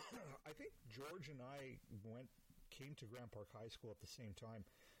 I think George and I came to Grand Park High School at the same time.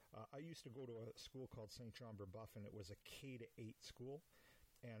 I used to go to a school called St. John Brebeuf, and it was a K-8 school.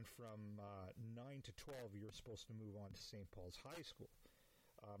 And from 9 to 12, you were supposed to move on to St. Paul's High School.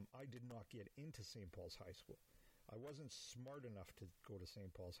 I did not get into St. Paul's High School. I wasn't smart enough to go to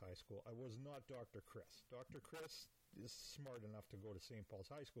St. Paul's High School. I was not Dr. Chris. Dr. Chris is smart enough to go to St. Paul's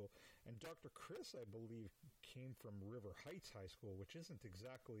High School. And Dr. Chris, I believe, came from River Heights High School, which isn't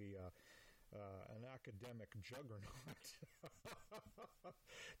exactly an academic juggernaut.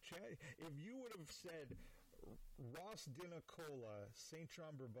 If you would have said Ross Dinacola, St.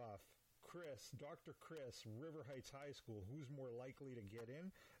 John Brebeuf, Chris, Dr. Chris, River Heights High School, who's more likely to get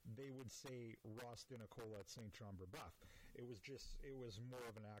in? They would say Ross Dinacola at St. John Brebeuf. It was more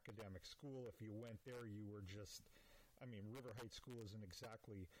of an academic school. If you went there, you were just, River Heights School isn't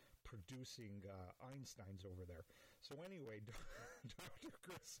exactly producing Einsteins over there. So anyway, Dr.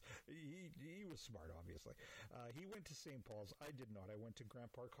 Chris, he was smart, obviously. He went to St. Paul's. I did not. I went to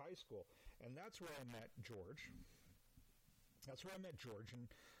Grant Park High School, and that's where I met George. And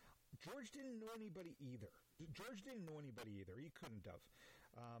George didn't know anybody either. He couldn't have,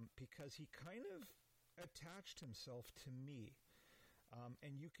 because he kind of attached himself to me.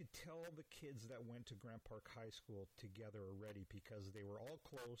 And you could tell the kids that went to Grant Park High School together already because they were all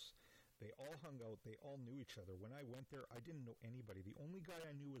close. They all hung out. They all knew each other. When I went there, I didn't know anybody. The only guy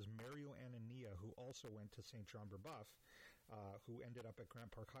I knew was Mario Anania, who also went to St. John Brebeuf, who ended up at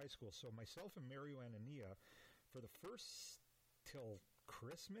Grant Park High School. So myself and Mario Anania, for the first till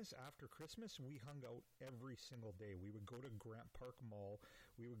Christmas, after Christmas, we hung out every single day. We would go to Grant Park Mall.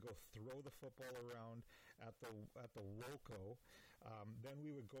 We would go throw the football around at the Woco. Then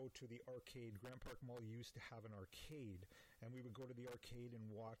we would go to the arcade. Grant Park Mall used to have an arcade, and we would go to the arcade and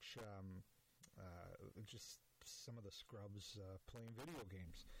watch just some of the scrubs playing video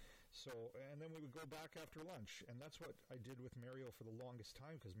games. So, and then we would go back after lunch, and that's what I did with Mario for the longest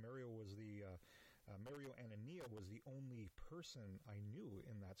time, because Mario Anania was the only person I knew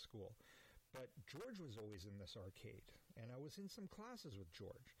in that school. But George was always in this arcade, and I was in some classes with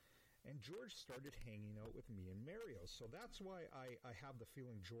George. And George started hanging out with me and Mario. So that's why I have the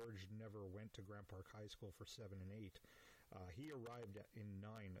feeling George never went to Grant Park High School for 7 and 8. He arrived in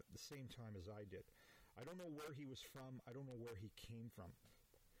 9 at the same time as I did. I don't know where he was from. I don't know where he came from.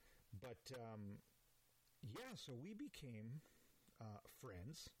 But, so we became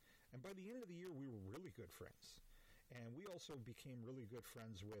friends. And by the end of the year, we were really good friends. And we also became really good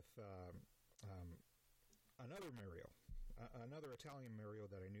friends with another Mario, another Italian Mario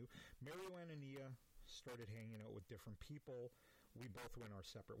that I knew. Mario Anania started hanging out with different people. We both went our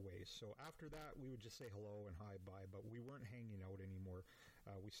separate ways. So after that, we would just say hello and hi, bye, but we weren't hanging out anymore.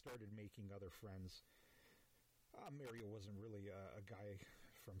 We started making other friends. Mario wasn't really a guy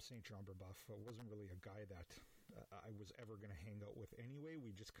from St. John Brebeuf. Wasn't really a guy that I was ever going to hang out with anyway.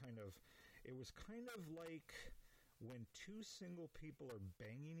 We just it was kind of like when two single people are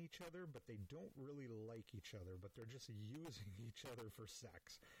banging each other, but they don't really like each other, but they're just using each other for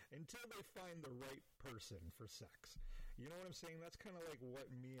sex until they find the right person for sex. You know what I'm saying? That's kind of like what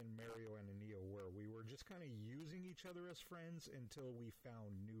me and Mario and Anio were. We were just kind of using each other as friends until we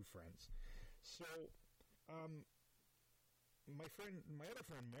found new friends. So, my other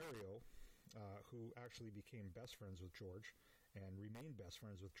friend Mario, who actually became best friends with George and remained best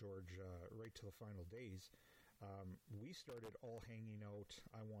friends with George right to the final days, we started all hanging out,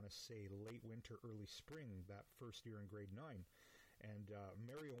 I want to say, late winter, early spring, that first year in grade 9. And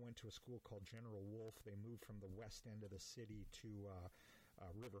Mario went to a school called General Wolf. They moved from the west end of the city to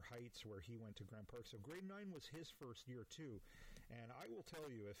River Heights, where he went to Grant Park. So grade 9 was his first year, too. And I will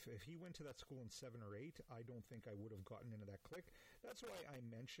tell you, if he went to that school in 7 or 8, I don't think I would have gotten into that clique. That's why I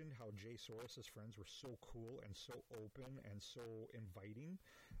mentioned how Jay Soros' friends were so cool and so open and so inviting.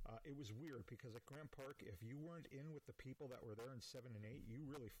 It was weird, because at Grant Park, if you weren't in with the people that were there in 7 and 8, you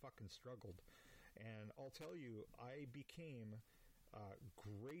really fucking struggled. And I'll tell you, I became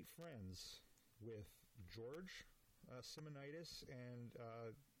great friends with George Simonitis and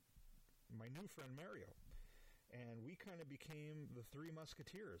my new friend Mario. And we kind of became the Three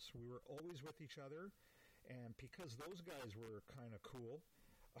Musketeers. We were always with each other, and because those guys were kind of cool,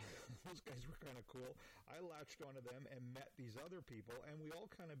 I latched onto them and met these other people, and we all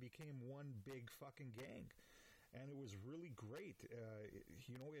kind of became one big fucking gang. And it was really great.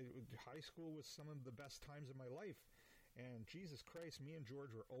 High school was some of the best times of my life. And Jesus Christ, me and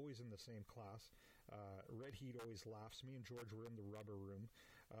George were always in the same class. Red Heat always laughs. Me and George were in the rubber room.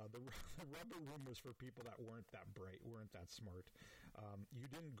 The rubber room was for people that weren't that bright, weren't that smart.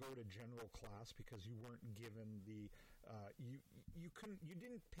 You didn't go to general class because you weren't given the you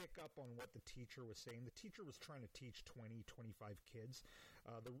didn't pick up on what the teacher was saying. The teacher was trying to teach 20, 25 kids.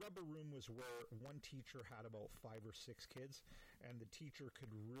 The rubber room was where one teacher had about 5 or 6 kids, and the teacher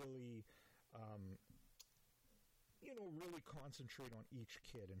could really really concentrate on each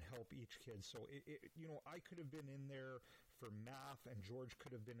kid and help each kid. So I could have been in there for math, and George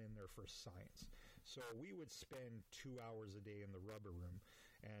could have been in there for science. So we would spend 2 hours a day in the rubber room,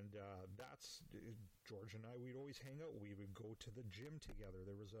 and that's George and I. We'd always hang out. We would go to the gym together.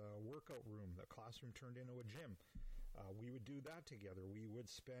 There was a workout room. The classroom turned into a gym. We would do that together. We would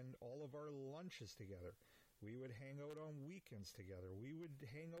spend all of our lunches together. We would hang out on weekends together. We would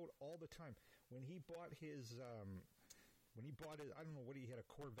hang out all the time. When he bought his, I don't know what he had, a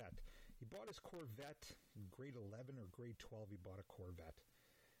Corvette. He bought his Corvette in grade 11 or grade 12. He bought a Corvette.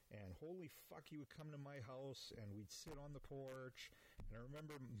 And holy fuck, he would come to my house and we'd sit on the porch. And I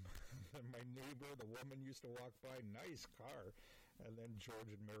remember my neighbor, the woman, used to walk by, nice car. And then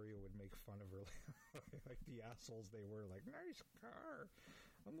George and Mario would make fun of her like the assholes they were, like, nice car.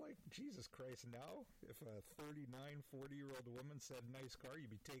 I'm like, Jesus Christ, now if a 39, 40-year-old woman said nice car,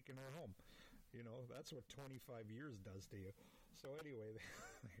 you'd be taking her home. You know, that's what 25 years does to you. So anyway,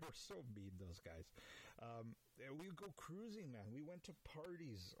 they were so mean, those guys. We would go cruising, man. We went to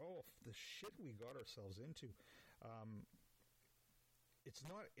parties. Oh, the shit we got ourselves into.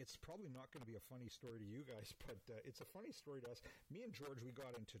 It's probably not going to be a funny story to you guys, but it's a funny story to us. Me and George, we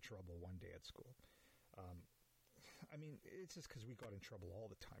got into trouble one day at school. I mean, it's just because we got in trouble all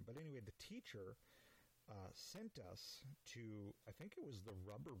the time. But anyway, the teacher sent us to, I think it was the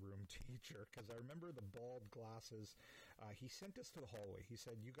rubber room teacher, because I remember the bald glasses. He sent us to the hallway. He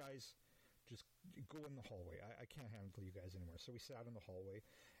said, you guys just go in the hallway. I can't handle you guys anymore. So we sat in the hallway,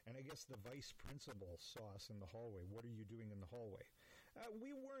 and I guess the vice principal saw us in the hallway. What are you doing in the hallway?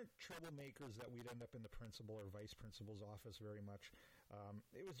 We weren't troublemakers that we'd end up in the principal or vice principal's office very much.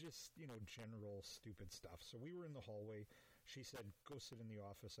 It was just, general stupid stuff. So we were in the hallway. She said, go sit in the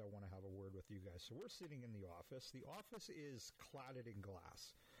office. I want to have a word with you guys. So we're sitting in the office. The office is cladded in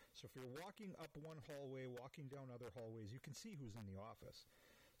glass. So if you're walking up one hallway, walking down other hallways, you can see who's in the office.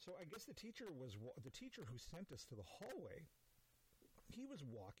 So I guess the teacher who sent us to the hallway, he was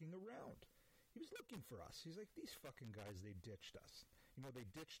walking around. He was looking for us. He's like, these fucking guys, they ditched us. They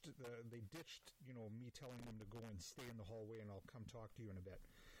ditched, me telling them to go and stay in the hallway and I'll come talk to you in a bit.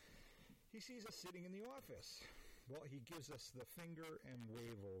 He sees us sitting in the office. Well, he gives us the finger and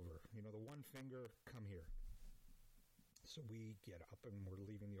wave over. The one finger, come here. So we get up and we're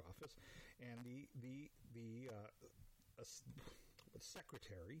leaving the office. And the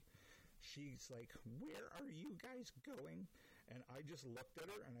secretary, she's like, where are you guys going? And I just looked at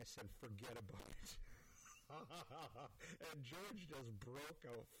her and I said, forget about it. And George just broke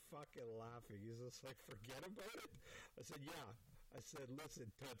out fucking laughing. He's just like, forget about it? I said, yeah. I said,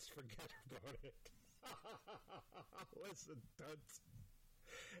 listen, Toots, forget about it. Listen, Toots.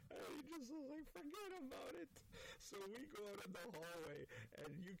 And he just was like, forget about it. So we go out in the hallway,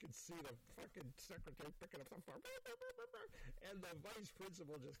 and you can see the fucking secretary picking up the phone. And the vice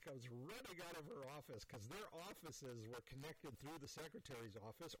principal just comes running out of her office, because their offices were connected through the secretary's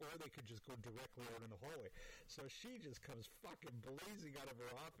office, or they could just go directly out in the hallway. So she just comes fucking blazing out of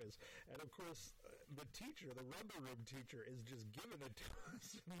her office. And of course, the teacher, the rubber room teacher, is just giving it to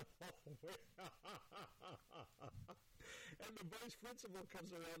us in the hallway. And the vice principal comes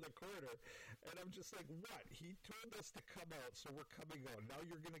around the corner, and I'm just like, what? He told us to come out, so we're coming out. Now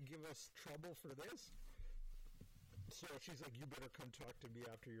you're going to give us trouble for this? So she's like, you better come talk to me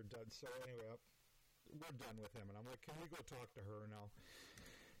after you're done. So anyway, we're done with him, and I'm like, can we go talk to her now?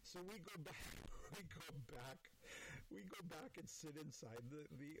 So we go back and sit inside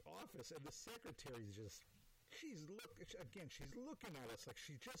the office, and the secretary's just... She's looking at us like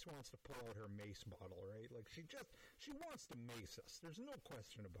she just wants to pull out her mace bottle, right? Like she wants to mace us. There's no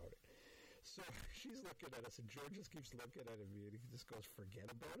question about it. So she's looking at us, and George just keeps looking at me, and he just goes, forget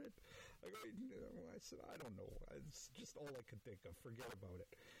about it? I said, I don't know. It's just all I could think of. Forget about it.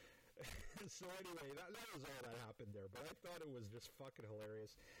 So anyway, that was all that happened there. But I thought it was just fucking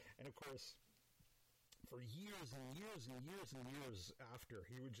hilarious. And of course, for years and years and years and years after,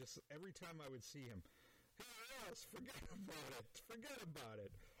 he would just, every time I would see him, yes, forget about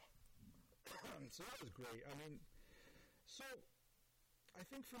it. So that was great. I mean, so I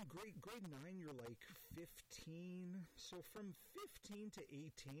think from grade 9 you're like 15. So from 15 to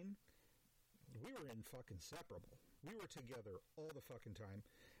 18, we were inseparable. We were together all the fucking time.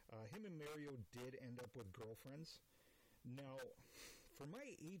 Him and Mario did end up with girlfriends. Now, for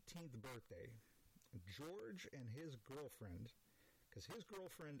my 18th birthday, George and his girlfriend, because his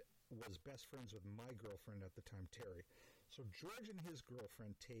girlfriend was best friends with my girlfriend at the time, Terry. So George and his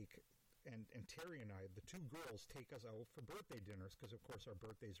girlfriend and Terry and I, the two girls, take us out for birthday dinners, because of course our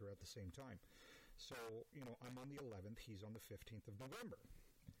birthdays are at the same time. So, I'm on the 11th, he's on the 15th of November.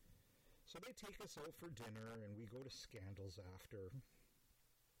 So they take us out for dinner, and we go to Scandals after.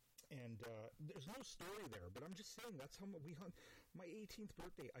 And there's no story there, but I'm just saying that's how we hung. My 18th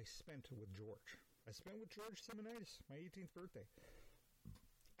birthday I spent with George. I spent with George Simonitis, my 18th birthday.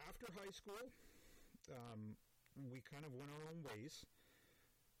 After high school, we kind of went our own ways.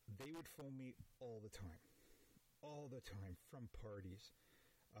 They would phone me all the time from parties.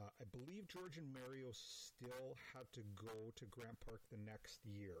 I believe George and Mario still had to go to Grant Park the next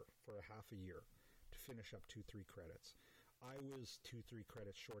year for a half a year to finish up 2-3 credits. I was 2-3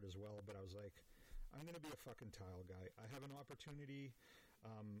 credits short as well, but I was like, I'm going to be a fucking tile guy. I have an opportunity.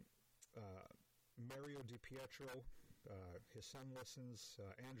 Mario DiPietro, his son listens.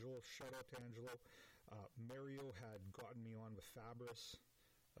 Angelo, shout out to Angelo. Mario had gotten me on with Fabris.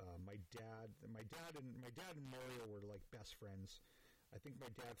 My dad and Mario were like best friends. I think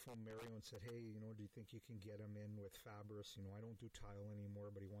my dad phoned Mario and said, hey, do you think you can get him in with Fabris? I don't do tile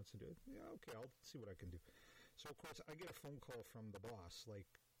anymore, but he wants to do it. Yeah, okay, I'll see what I can do. So, of course, I get a phone call from the boss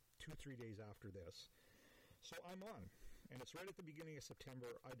like 2-3 days after this. So I'm on. And it's right at the beginning of September.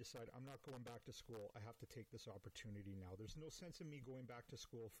 I decide I'm not going back to school. I have to take this opportunity now. There's no sense in me going back to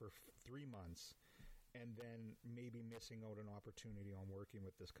school for 3 months and then maybe missing out an opportunity on working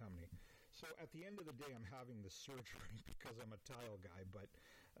with this company. So at the end of the day, I'm having this surgery because I'm a tile guy. But,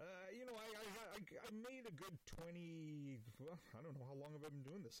 I made a good 20, well, I don't know how long have I been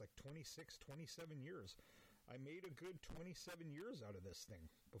doing this, like 26, 27 years. I made a good 27 years out of this thing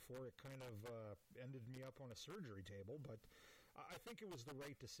before it kind of ended me up on a surgery table. But I think it was the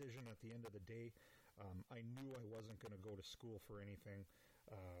right decision at the end of the day. I knew I wasn't going to go to school for anything.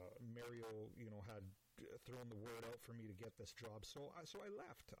 Mario, had thrown the word out for me to get this job. So I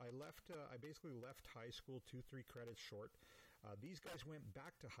left. I basically left high school 2-3 credits short. These guys went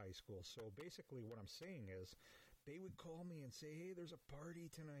back to high school. So basically what I'm saying is they would call me and say, hey, there's a party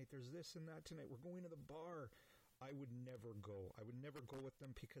tonight. There's this and that tonight. We're going to the bar. I would never go. I would never go with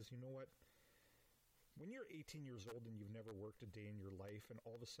them because you know what? When you're 18 years old and you've never worked a day in your life and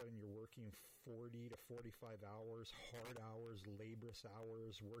all of a sudden you're working 40 to 45 hours, hard hours, laborious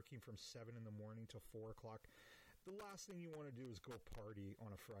hours, working from 7 in the morning till 4 o'clock, the last thing you want to do is go party on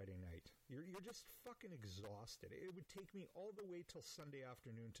a Friday night. You're just fucking exhausted. It would take me all the way till Sunday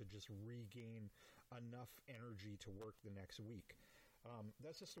afternoon to just regain enough energy to work the next week.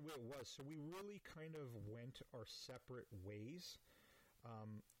 That's just the way it was. So we really kind of went our separate ways.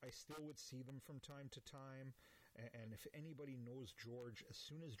 I still would see them from time to time. And if anybody knows George, as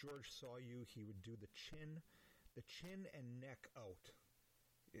soon as George saw you, he would do the chin and neck out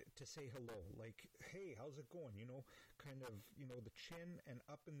to say hello, like, hey, how's it going? Kind of, the chin and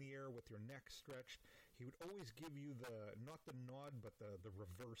up in the air with your neck stretched. He would always give you not the nod, but the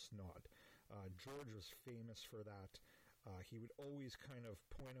reverse nod. George was famous for that. He would always kind of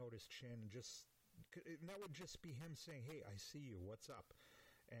point out his chin and that would just be him saying, hey, I see you, what's up?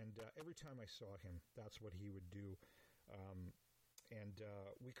 And every time I saw him, that's what he would do. And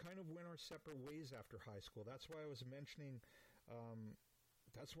we kind of went our separate ways after high school. That's why I was mentioning...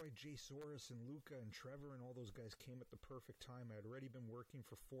 that's why Jay Soros and Luca and Trevor and all those guys came at the perfect time. I had already been working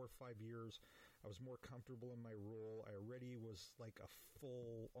for 4 or 5 years. I was more comfortable in my role. I already was like a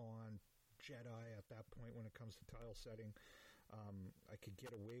full-on Jedi at that point when it comes to tile setting. I could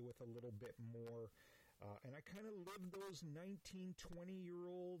get away with a little bit more. And I kind of lived those 19,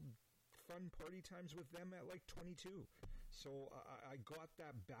 20-year-old fun party times with them at like 22. So I got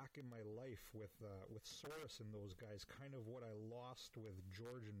that back in my life with Soros and those guys. Kind of what I lost with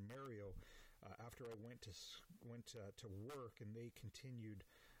George and Mario after I went to work and they continued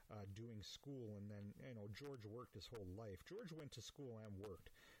doing school. And then George worked his whole life. George went to school and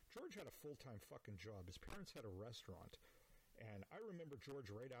worked. George had a full-time fucking job. His parents had a restaurant, and I remember George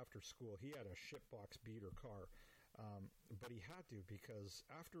right after school. He had a shitbox beater car. But he had to, because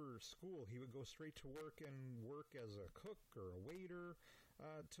after school he would go straight to work and work as a cook or a waiter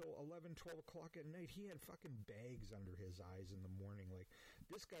till 11, 12 o'clock at night. He had fucking bags under his eyes in the morning. Like,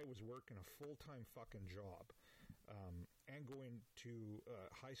 this guy was working a full-time fucking job and going to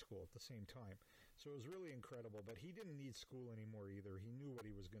high school at the same time. So it was really incredible, but he didn't need school anymore either. He knew what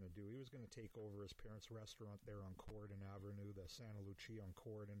he was going to do. He was going to take over his parents' restaurant there on Corydon Avenue, the Santa Lucia on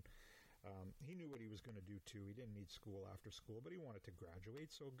Corydon. He knew what he was going to do too. He didn't need school after school, but he wanted to graduate,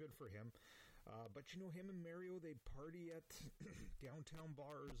 so good for him. But him and Mario, they'd party at downtown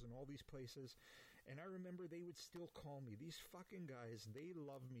bars and all these places, and I remember they would still call me. These fucking guys, they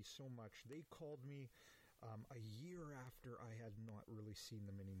loved me so much. They called me a year after I had not really seen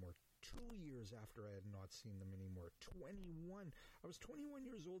them anymore. 2 years after I had not seen them anymore. 21. I was 21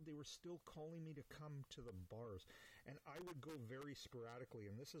 years old. They were still calling me to come to the bars. And I would go very sporadically.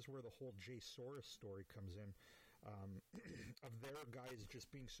 And this is where the whole Jay Soros story comes in. Of their guys just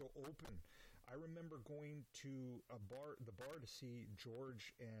being so open. I remember going to the bar to see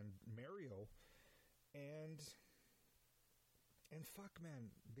George and Mario. And fuck,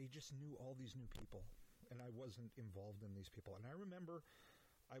 man, they just knew all these new people. And I wasn't involved in these people. And I remember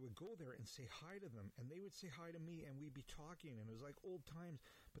I would go there and say hi to them, and they would say hi to me, and we'd be talking, and it was like old times.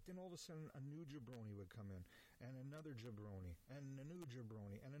 But then all of a sudden, a new jabroni would come in, and another jabroni, and a new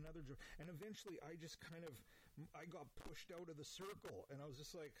jabroni, and another and eventually I just I got pushed out of the circle, and I was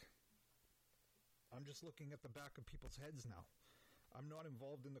just like, I'm just looking at the back of people's heads now. I'm not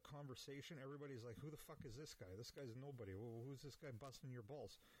involved in the conversation. Everybody's like, who the fuck is this guy? This guy's nobody. Well, who's this guy busting your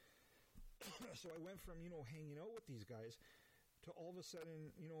balls? So I went from, hanging out with these guys to all of a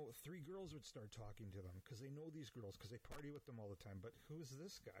sudden, 3 girls would start talking to them because they know these girls because they party with them all the time. But who's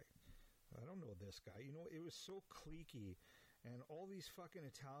this guy? I don't know this guy. It was so cliquey. And all these fucking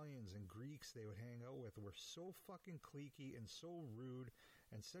Italians and Greeks they would hang out with were so fucking cliquey and so rude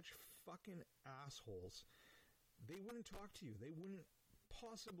and such fucking assholes. They wouldn't talk to you. They wouldn't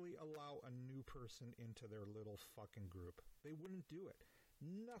possibly allow a new person into their little fucking group. They wouldn't do it.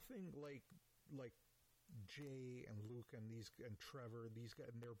 Nothing like Jay and Luke and Trevor, these guys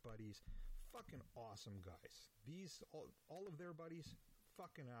and their buddies, fucking awesome guys. These all of their buddies,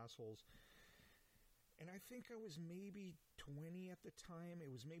 fucking assholes. And I think I was maybe 20 at the time. It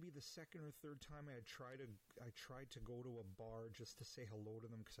was maybe the second or third time I tried to go to a bar just to say hello to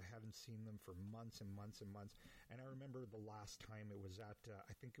them because I hadn't seen them for months and months and months. And I remember the last time it was at,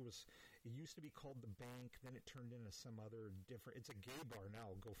 it used to be called The Bank, then it turned into some other different, it's a gay bar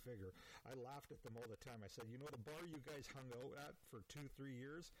now, go figure. I laughed at them all the time. I said, the bar you guys hung out at for 2-3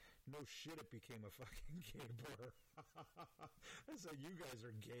 years, no shit, it became a fucking gay bar. I said, you guys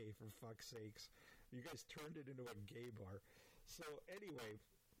are gay, for fuck's sakes. You guys turned it into a gay bar. So anyway,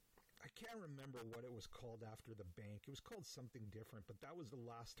 I can't remember what it was called after The Bank. It was called something different, but that was the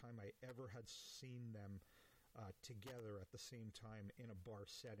last time I ever had seen them together at the same time in a bar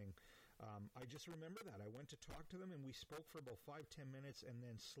setting. I just remember that. I went to talk to them, and we spoke for about 5-10 minutes, and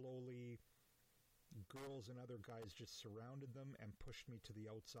then slowly girls and other guys just surrounded them and pushed me to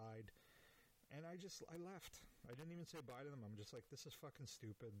the outside. And I left. I didn't even say bye to them. I'm just like, this is fucking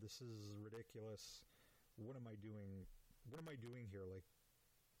stupid. This is ridiculous. What am I doing? What am I doing here? Like,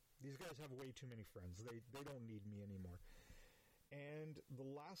 these guys have way too many friends. They don't need me anymore. And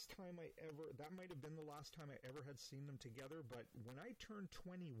the last time that might have been the last time I ever had seen them together, but when I turned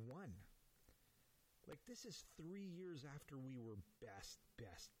 21, like, this is 3 years after we were best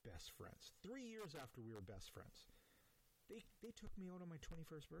friends. 3 years after we were best friends. They took me out on my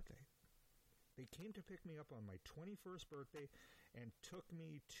 21st birthday. They came to pick me up on my 21st birthday and took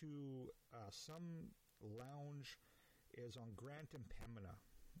me to some lounge. Is on Grant and Pembina.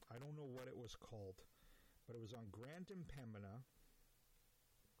 I don't know what it was called, but it was on Grant and Pembina.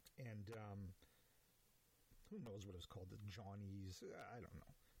 And who knows what it was called? The Johnny's, I don't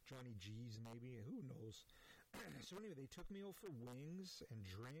know. Johnny G's maybe, who knows? So anyway, they took me out for wings and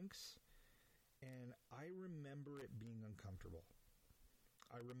drinks, and I remember it being uncomfortable.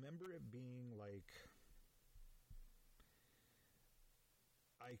 I remember it being like,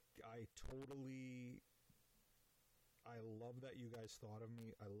 I love that you guys thought of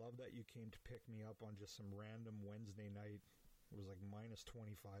me. I love that you came to pick me up on just some random Wednesday night. It was like minus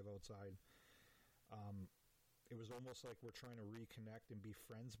 25 outside. It was almost like we're trying to reconnect and be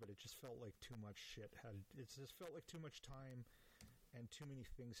friends, but it just felt like too much shit it just felt like too much time and too many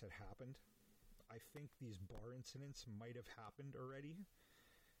things had happened. I think these bar incidents might have happened already.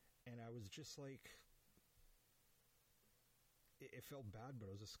 And I was just like, it felt bad, but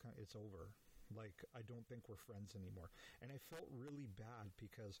it was just it's over. Like, I don't think we're friends anymore. And I felt really bad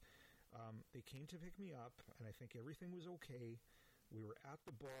because they came to pick me up, and I think everything was okay. We were at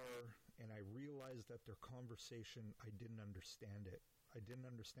the bar, and I realized that their conversation, I didn't understand it. I didn't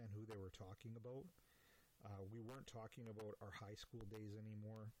understand who they were talking about. We weren't talking about our high school days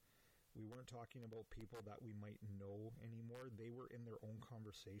anymore. We weren't talking about people that we might know anymore. They were in their own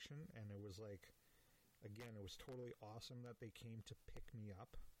conversation, and it was like, again, it was totally awesome that they came to pick me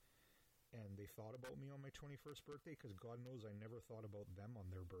up, and they thought about me on my 21st birthday, because God knows I never thought about them on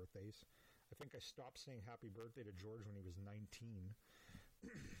their birthdays. I think I stopped saying happy birthday to George when he was 19.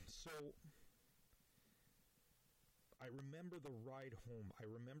 So I remember the ride home. I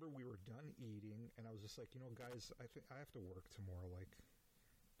remember we were done eating, and I was just like, guys, I think I have to work tomorrow. Like,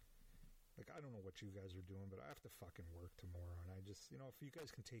 I don't know what you guys are doing, but I have to fucking work tomorrow. And I just, if you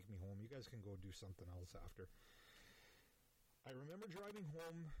guys can take me home, you guys can go do something else after. I remember driving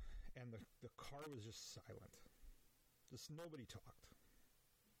home, and the car was just silent. Just nobody talked.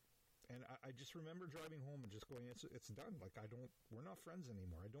 And I just remember driving home and just going, it's done. Like, we're not friends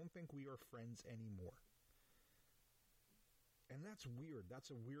anymore. I don't think we are friends anymore. And that's weird.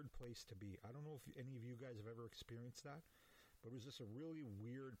 That's a weird place to be. I don't know if any of you guys have ever experienced that. But it was just a really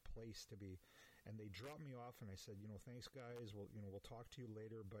weird place to be. And they dropped me off, and I said, thanks, guys. We'll talk to you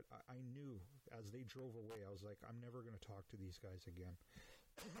later. But I knew as they drove away, I was like, I'm never going to talk to these guys again.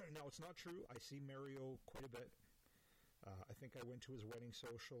 Now, it's not true. I see Mario quite a bit. I think I went to his wedding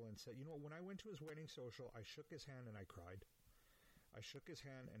social and said, when I went to his wedding social, I shook his hand and I cried. I shook his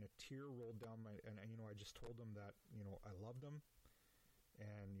hand and a tear rolled down and I just told him that, I loved him.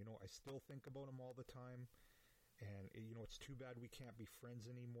 And, I still think about him all the time. And, it's too bad we can't be friends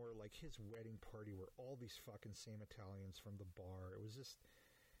anymore. Like, his wedding party were all these fucking same Italians from the bar. It was just,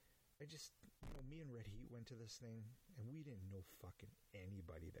 me and Red Heat went to this thing, and we didn't know fucking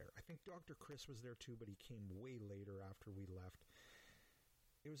anybody there. I think Dr. Chris was there too, but he came way later after we left.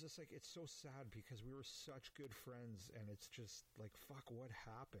 It was just like, it's so sad because we were such good friends, and it's just like, fuck, what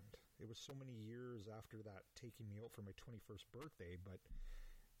happened? It was so many years after that taking me out for my 21st birthday, but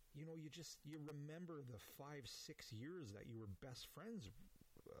you remember the 5-6 years that you were best friends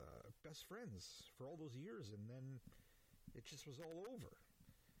for all those years, and then it just was all over.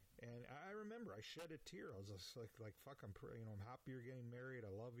 And I remember I shed a tear. I was just like fuck, I'm happy you're getting married. I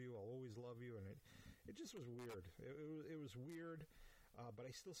love you. I'll always love you. And it just was weird. It was weird. But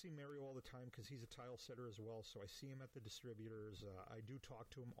I still see Mario all the time because he's a tile setter as well. So I see him at the distributors. I do talk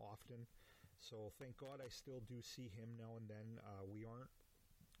to him often. So thank God I still do see him now and then. We aren't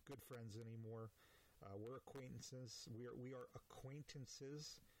good friends anymore. We're acquaintances. We are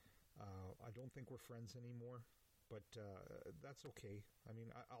acquaintances. I don't think we're friends anymore. But that's okay. I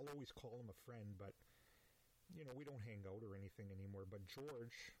mean, I'll always call him a friend, but, we don't hang out or anything anymore. But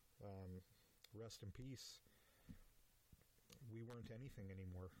George, rest in peace, we weren't anything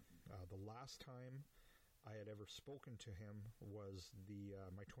anymore. The last time I had ever spoken to him was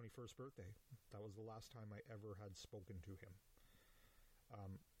my 21st birthday. That was the last time I ever had spoken to him.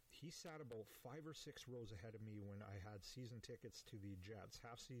 He sat about 5 or 6 rows ahead of me when I had season tickets to the Jets,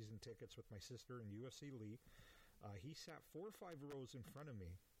 half-season tickets with my sister and UFC Lee. He sat 4 or 5 rows in front of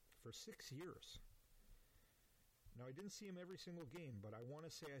me for 6 years. Now, I didn't see him every single game, but I want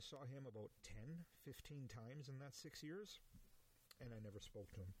to say I saw him about 10, 15 times in that 6 years, and I never spoke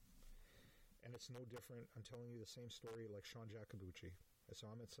to him. And it's no different. I'm telling you the same story like Sean Jacobucci. I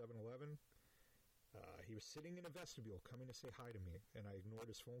saw him at 7-Eleven. He was sitting in a vestibule coming to say hi to me, and I ignored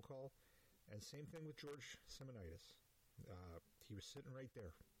his phone call. And same thing with George Simonitis. He was sitting right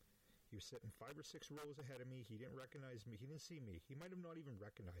there. He was sitting 5 or 6 rows ahead of me. He didn't recognize me. He didn't see me. He might have not even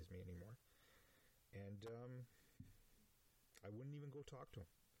recognized me anymore. And I wouldn't even go talk to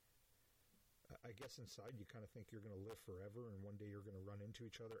him. I guess inside you kind of think you're going to live forever and one day you're going to run into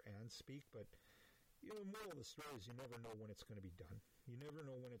each other and speak. But, the moral of the story is you never know when it's going to be done. You never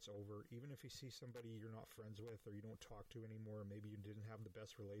know when it's over. Even if you see somebody you're not friends with or you don't talk to anymore, maybe you didn't have the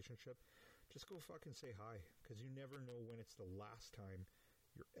best relationship, just go fucking say hi. Because you never know when it's the last time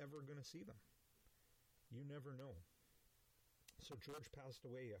you're ever going to see them. You never know. So George passed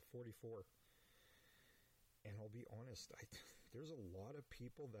away at 44. And I'll be honest, there's a lot of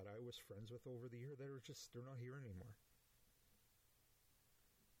people that I was friends with over the year that are they're not here anymore.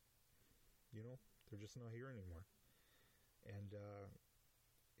 They're just not here anymore. And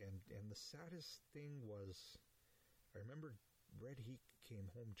the saddest thing was, I remember Red Heat came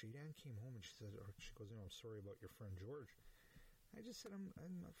home. J-Dan came home and she goes, I'm sorry about your friend George. I just said,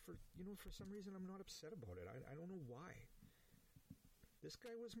 for some reason, I'm not upset about it. I don't know why. This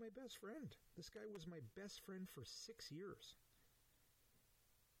guy was my best friend. This guy was my best friend for 6 years.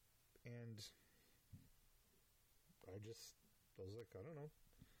 And I was like, I don't know.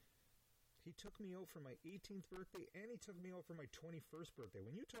 He took me out for my 18th birthday and he took me out for my 21st birthday.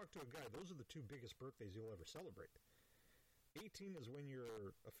 When you talk to a guy, those are the 2 biggest birthdays you'll ever celebrate. 18 is when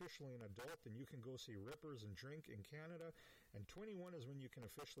you're officially an adult and you can go see Rippers and drink in Canada, and 21 is when you can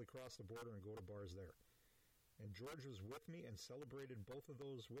officially cross the border and go to bars there. And George was with me and celebrated both of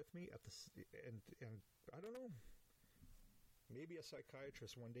those with me and I don't know. Maybe a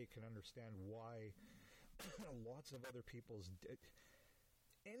psychiatrist one day can understand why lots of other people's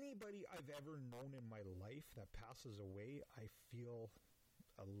anybody I've ever known in my life that passes away, I feel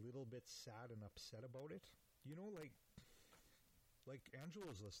a little bit sad and upset about it. Like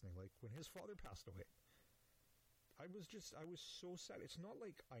Angelo's listening, like when his father passed away. I was so sad. It's not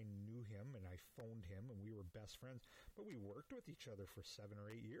like I knew him and I phoned him and we were best friends, but we worked with each other for 7 or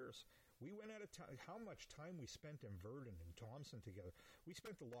 8 years. We went at a time, how much time we spent in Verdun and Thompson together. We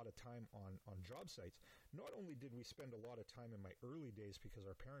spent a lot of time on job sites. Not only did we spend a lot of time in my early days because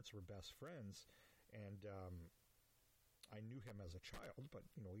our parents were best friends, and I knew him as a child, but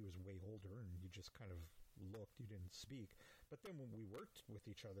he was way older and you just kind of looked, you didn't speak. But then when we worked with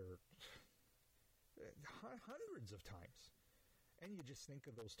each other hundreds of times, And you just think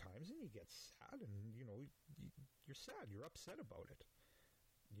of those times and you get sad, and, you're sad. You're upset about it.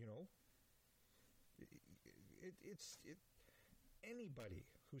 Anybody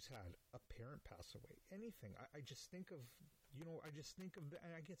who's had a parent pass away, anything, I just think of,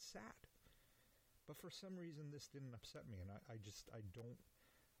 and I get sad. But for some reason, this didn't upset me, and I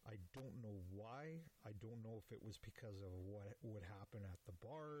don't know why. I don't know if it was because of what would happen at the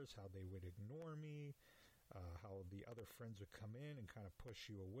bars, how they would ignore me, how the other friends would come in and kind of push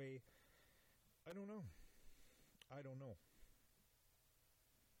you away. I don't know.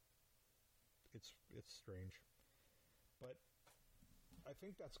 It's strange. But I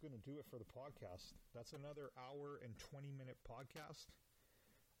think that's going to do it for the podcast. That's another hour and 20-minute podcast.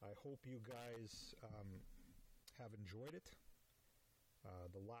 I hope you guys have enjoyed it.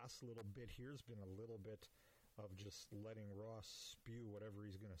 The last little bit here has been a little bit of just letting Ross spew whatever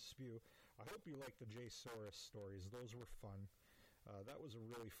he's going to spew. I hope you like the Jay Soros stories. Those were fun. That was a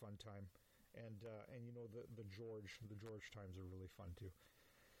really fun time. And the George times are really fun too.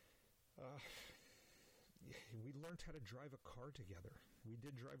 We learned how to drive a car together. We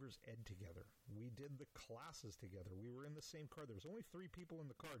did driver's ed together. We did the classes together. We were in the same car. There was only 3 people in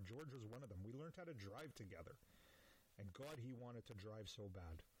the car. George was one of them. We learned how to drive together. And God, he wanted to drive so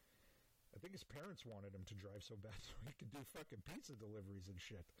bad. I think his parents wanted him to drive so bad so he could do fucking pizza deliveries and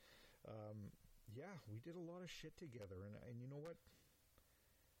shit. Yeah, we did a lot of shit together. And you know what?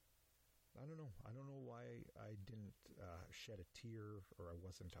 I don't know. I don't know why I didn't shed a tear or I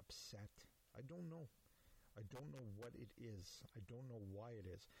wasn't upset. I don't know. I don't know what it is. I don't know why it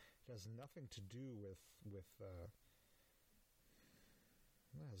is. It has nothing to do with it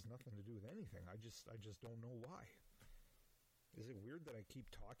has nothing to do with anything. I just don't know why. Is it weird that I keep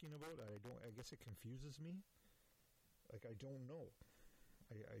talking about it? I guess it confuses me. Like, I don't know.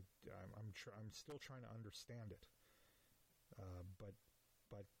 I'm still trying to understand it. But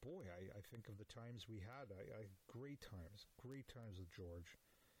boy, I think of the times we had. Great times with George.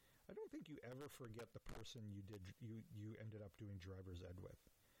 I don't think you ever forget the person you ended up doing driver's ed with.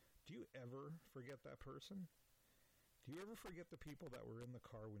 Do you ever forget that person? Do you ever forget the people that were in the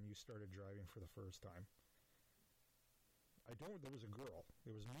car when you started driving for the first time? There was a girl.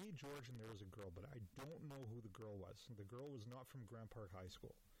 It was me, George, and there was a girl, but I don't know who the girl was. The girl was not from Grand Park High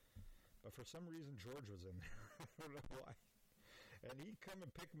School. But for some reason, George was in there. I don't know why. And he'd come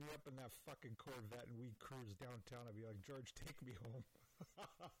and pick me up in that fucking Corvette, and we'd cruise downtown. I'd be like, George, take me home.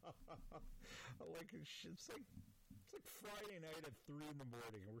 It's like Friday night at 3 a.m, and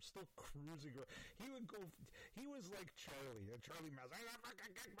we're still cruising. He was like Charlie Mouse.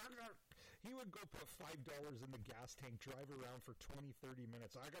 He would go put $5 in the gas tank, drive around for 20-30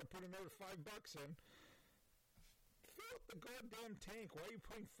 minutes. I gotta put another $5 in. Fill up the goddamn tank. Why are you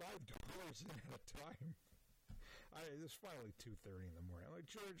putting $5 in at a time? It's finally 2:30 in the morning. I'm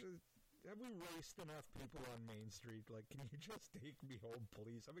like, George, have we raced enough people on Main Street? Like, can you just take me home,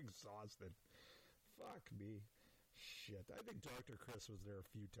 please? I'm exhausted. Fuck me. Shit. I think Dr. Chris was there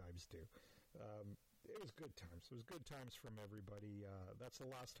a few times, too. It was good times. It was good times from everybody. That's the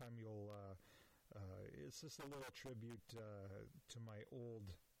last time it's just a little tribute to my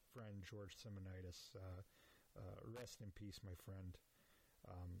old friend, George Simonitis. Rest in peace, my friend.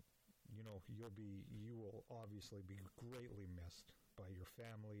 You will obviously be greatly missed by your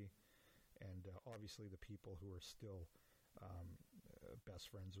family and obviously the people who are still best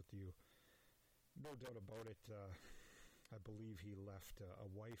friends with you. No doubt about it. I believe he left a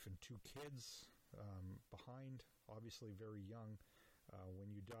wife and 2 kids behind, obviously very young.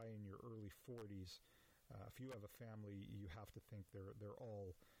 When you die in your early 40s, if you have a family, you have to think they're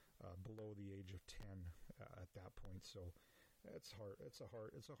all below the age of 10 at that point. So it's hard. It's a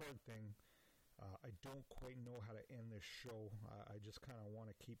hard thing. I don't quite know how to end this show. I just kind of want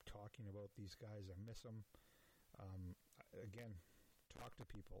to keep talking about these guys. I miss them. Again, talk to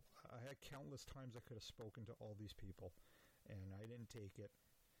people. I had countless times I could have spoken to all these people, and I didn't take it.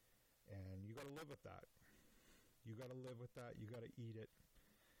 And you got to live with that. You got to live with that. You got to eat it.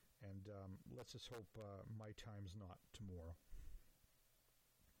 And let's just hope my time's not tomorrow.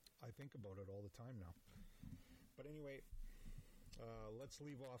 I think about it all the time now. But anyway, let's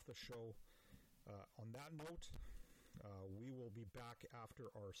leave off the show. On that note, we will be back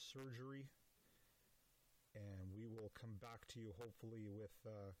after our surgery, and we will come back to you hopefully with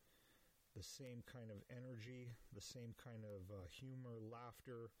the same kind of energy, the same kind of humor,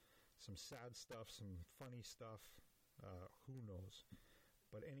 laughter, some sad stuff, some funny stuff. Who knows?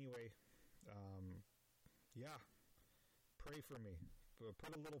 But anyway, yeah, pray for me.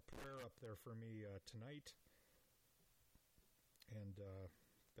 Put a little prayer up there for me tonight. And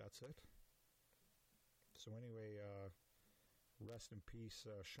that's it. So anyway, Rest in peace,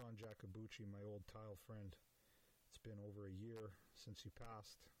 Sean Jacobucci, my old tile friend. It's been over a year since he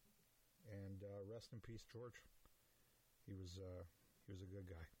passed, and rest in peace, George. He was a good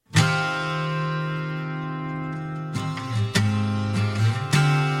guy.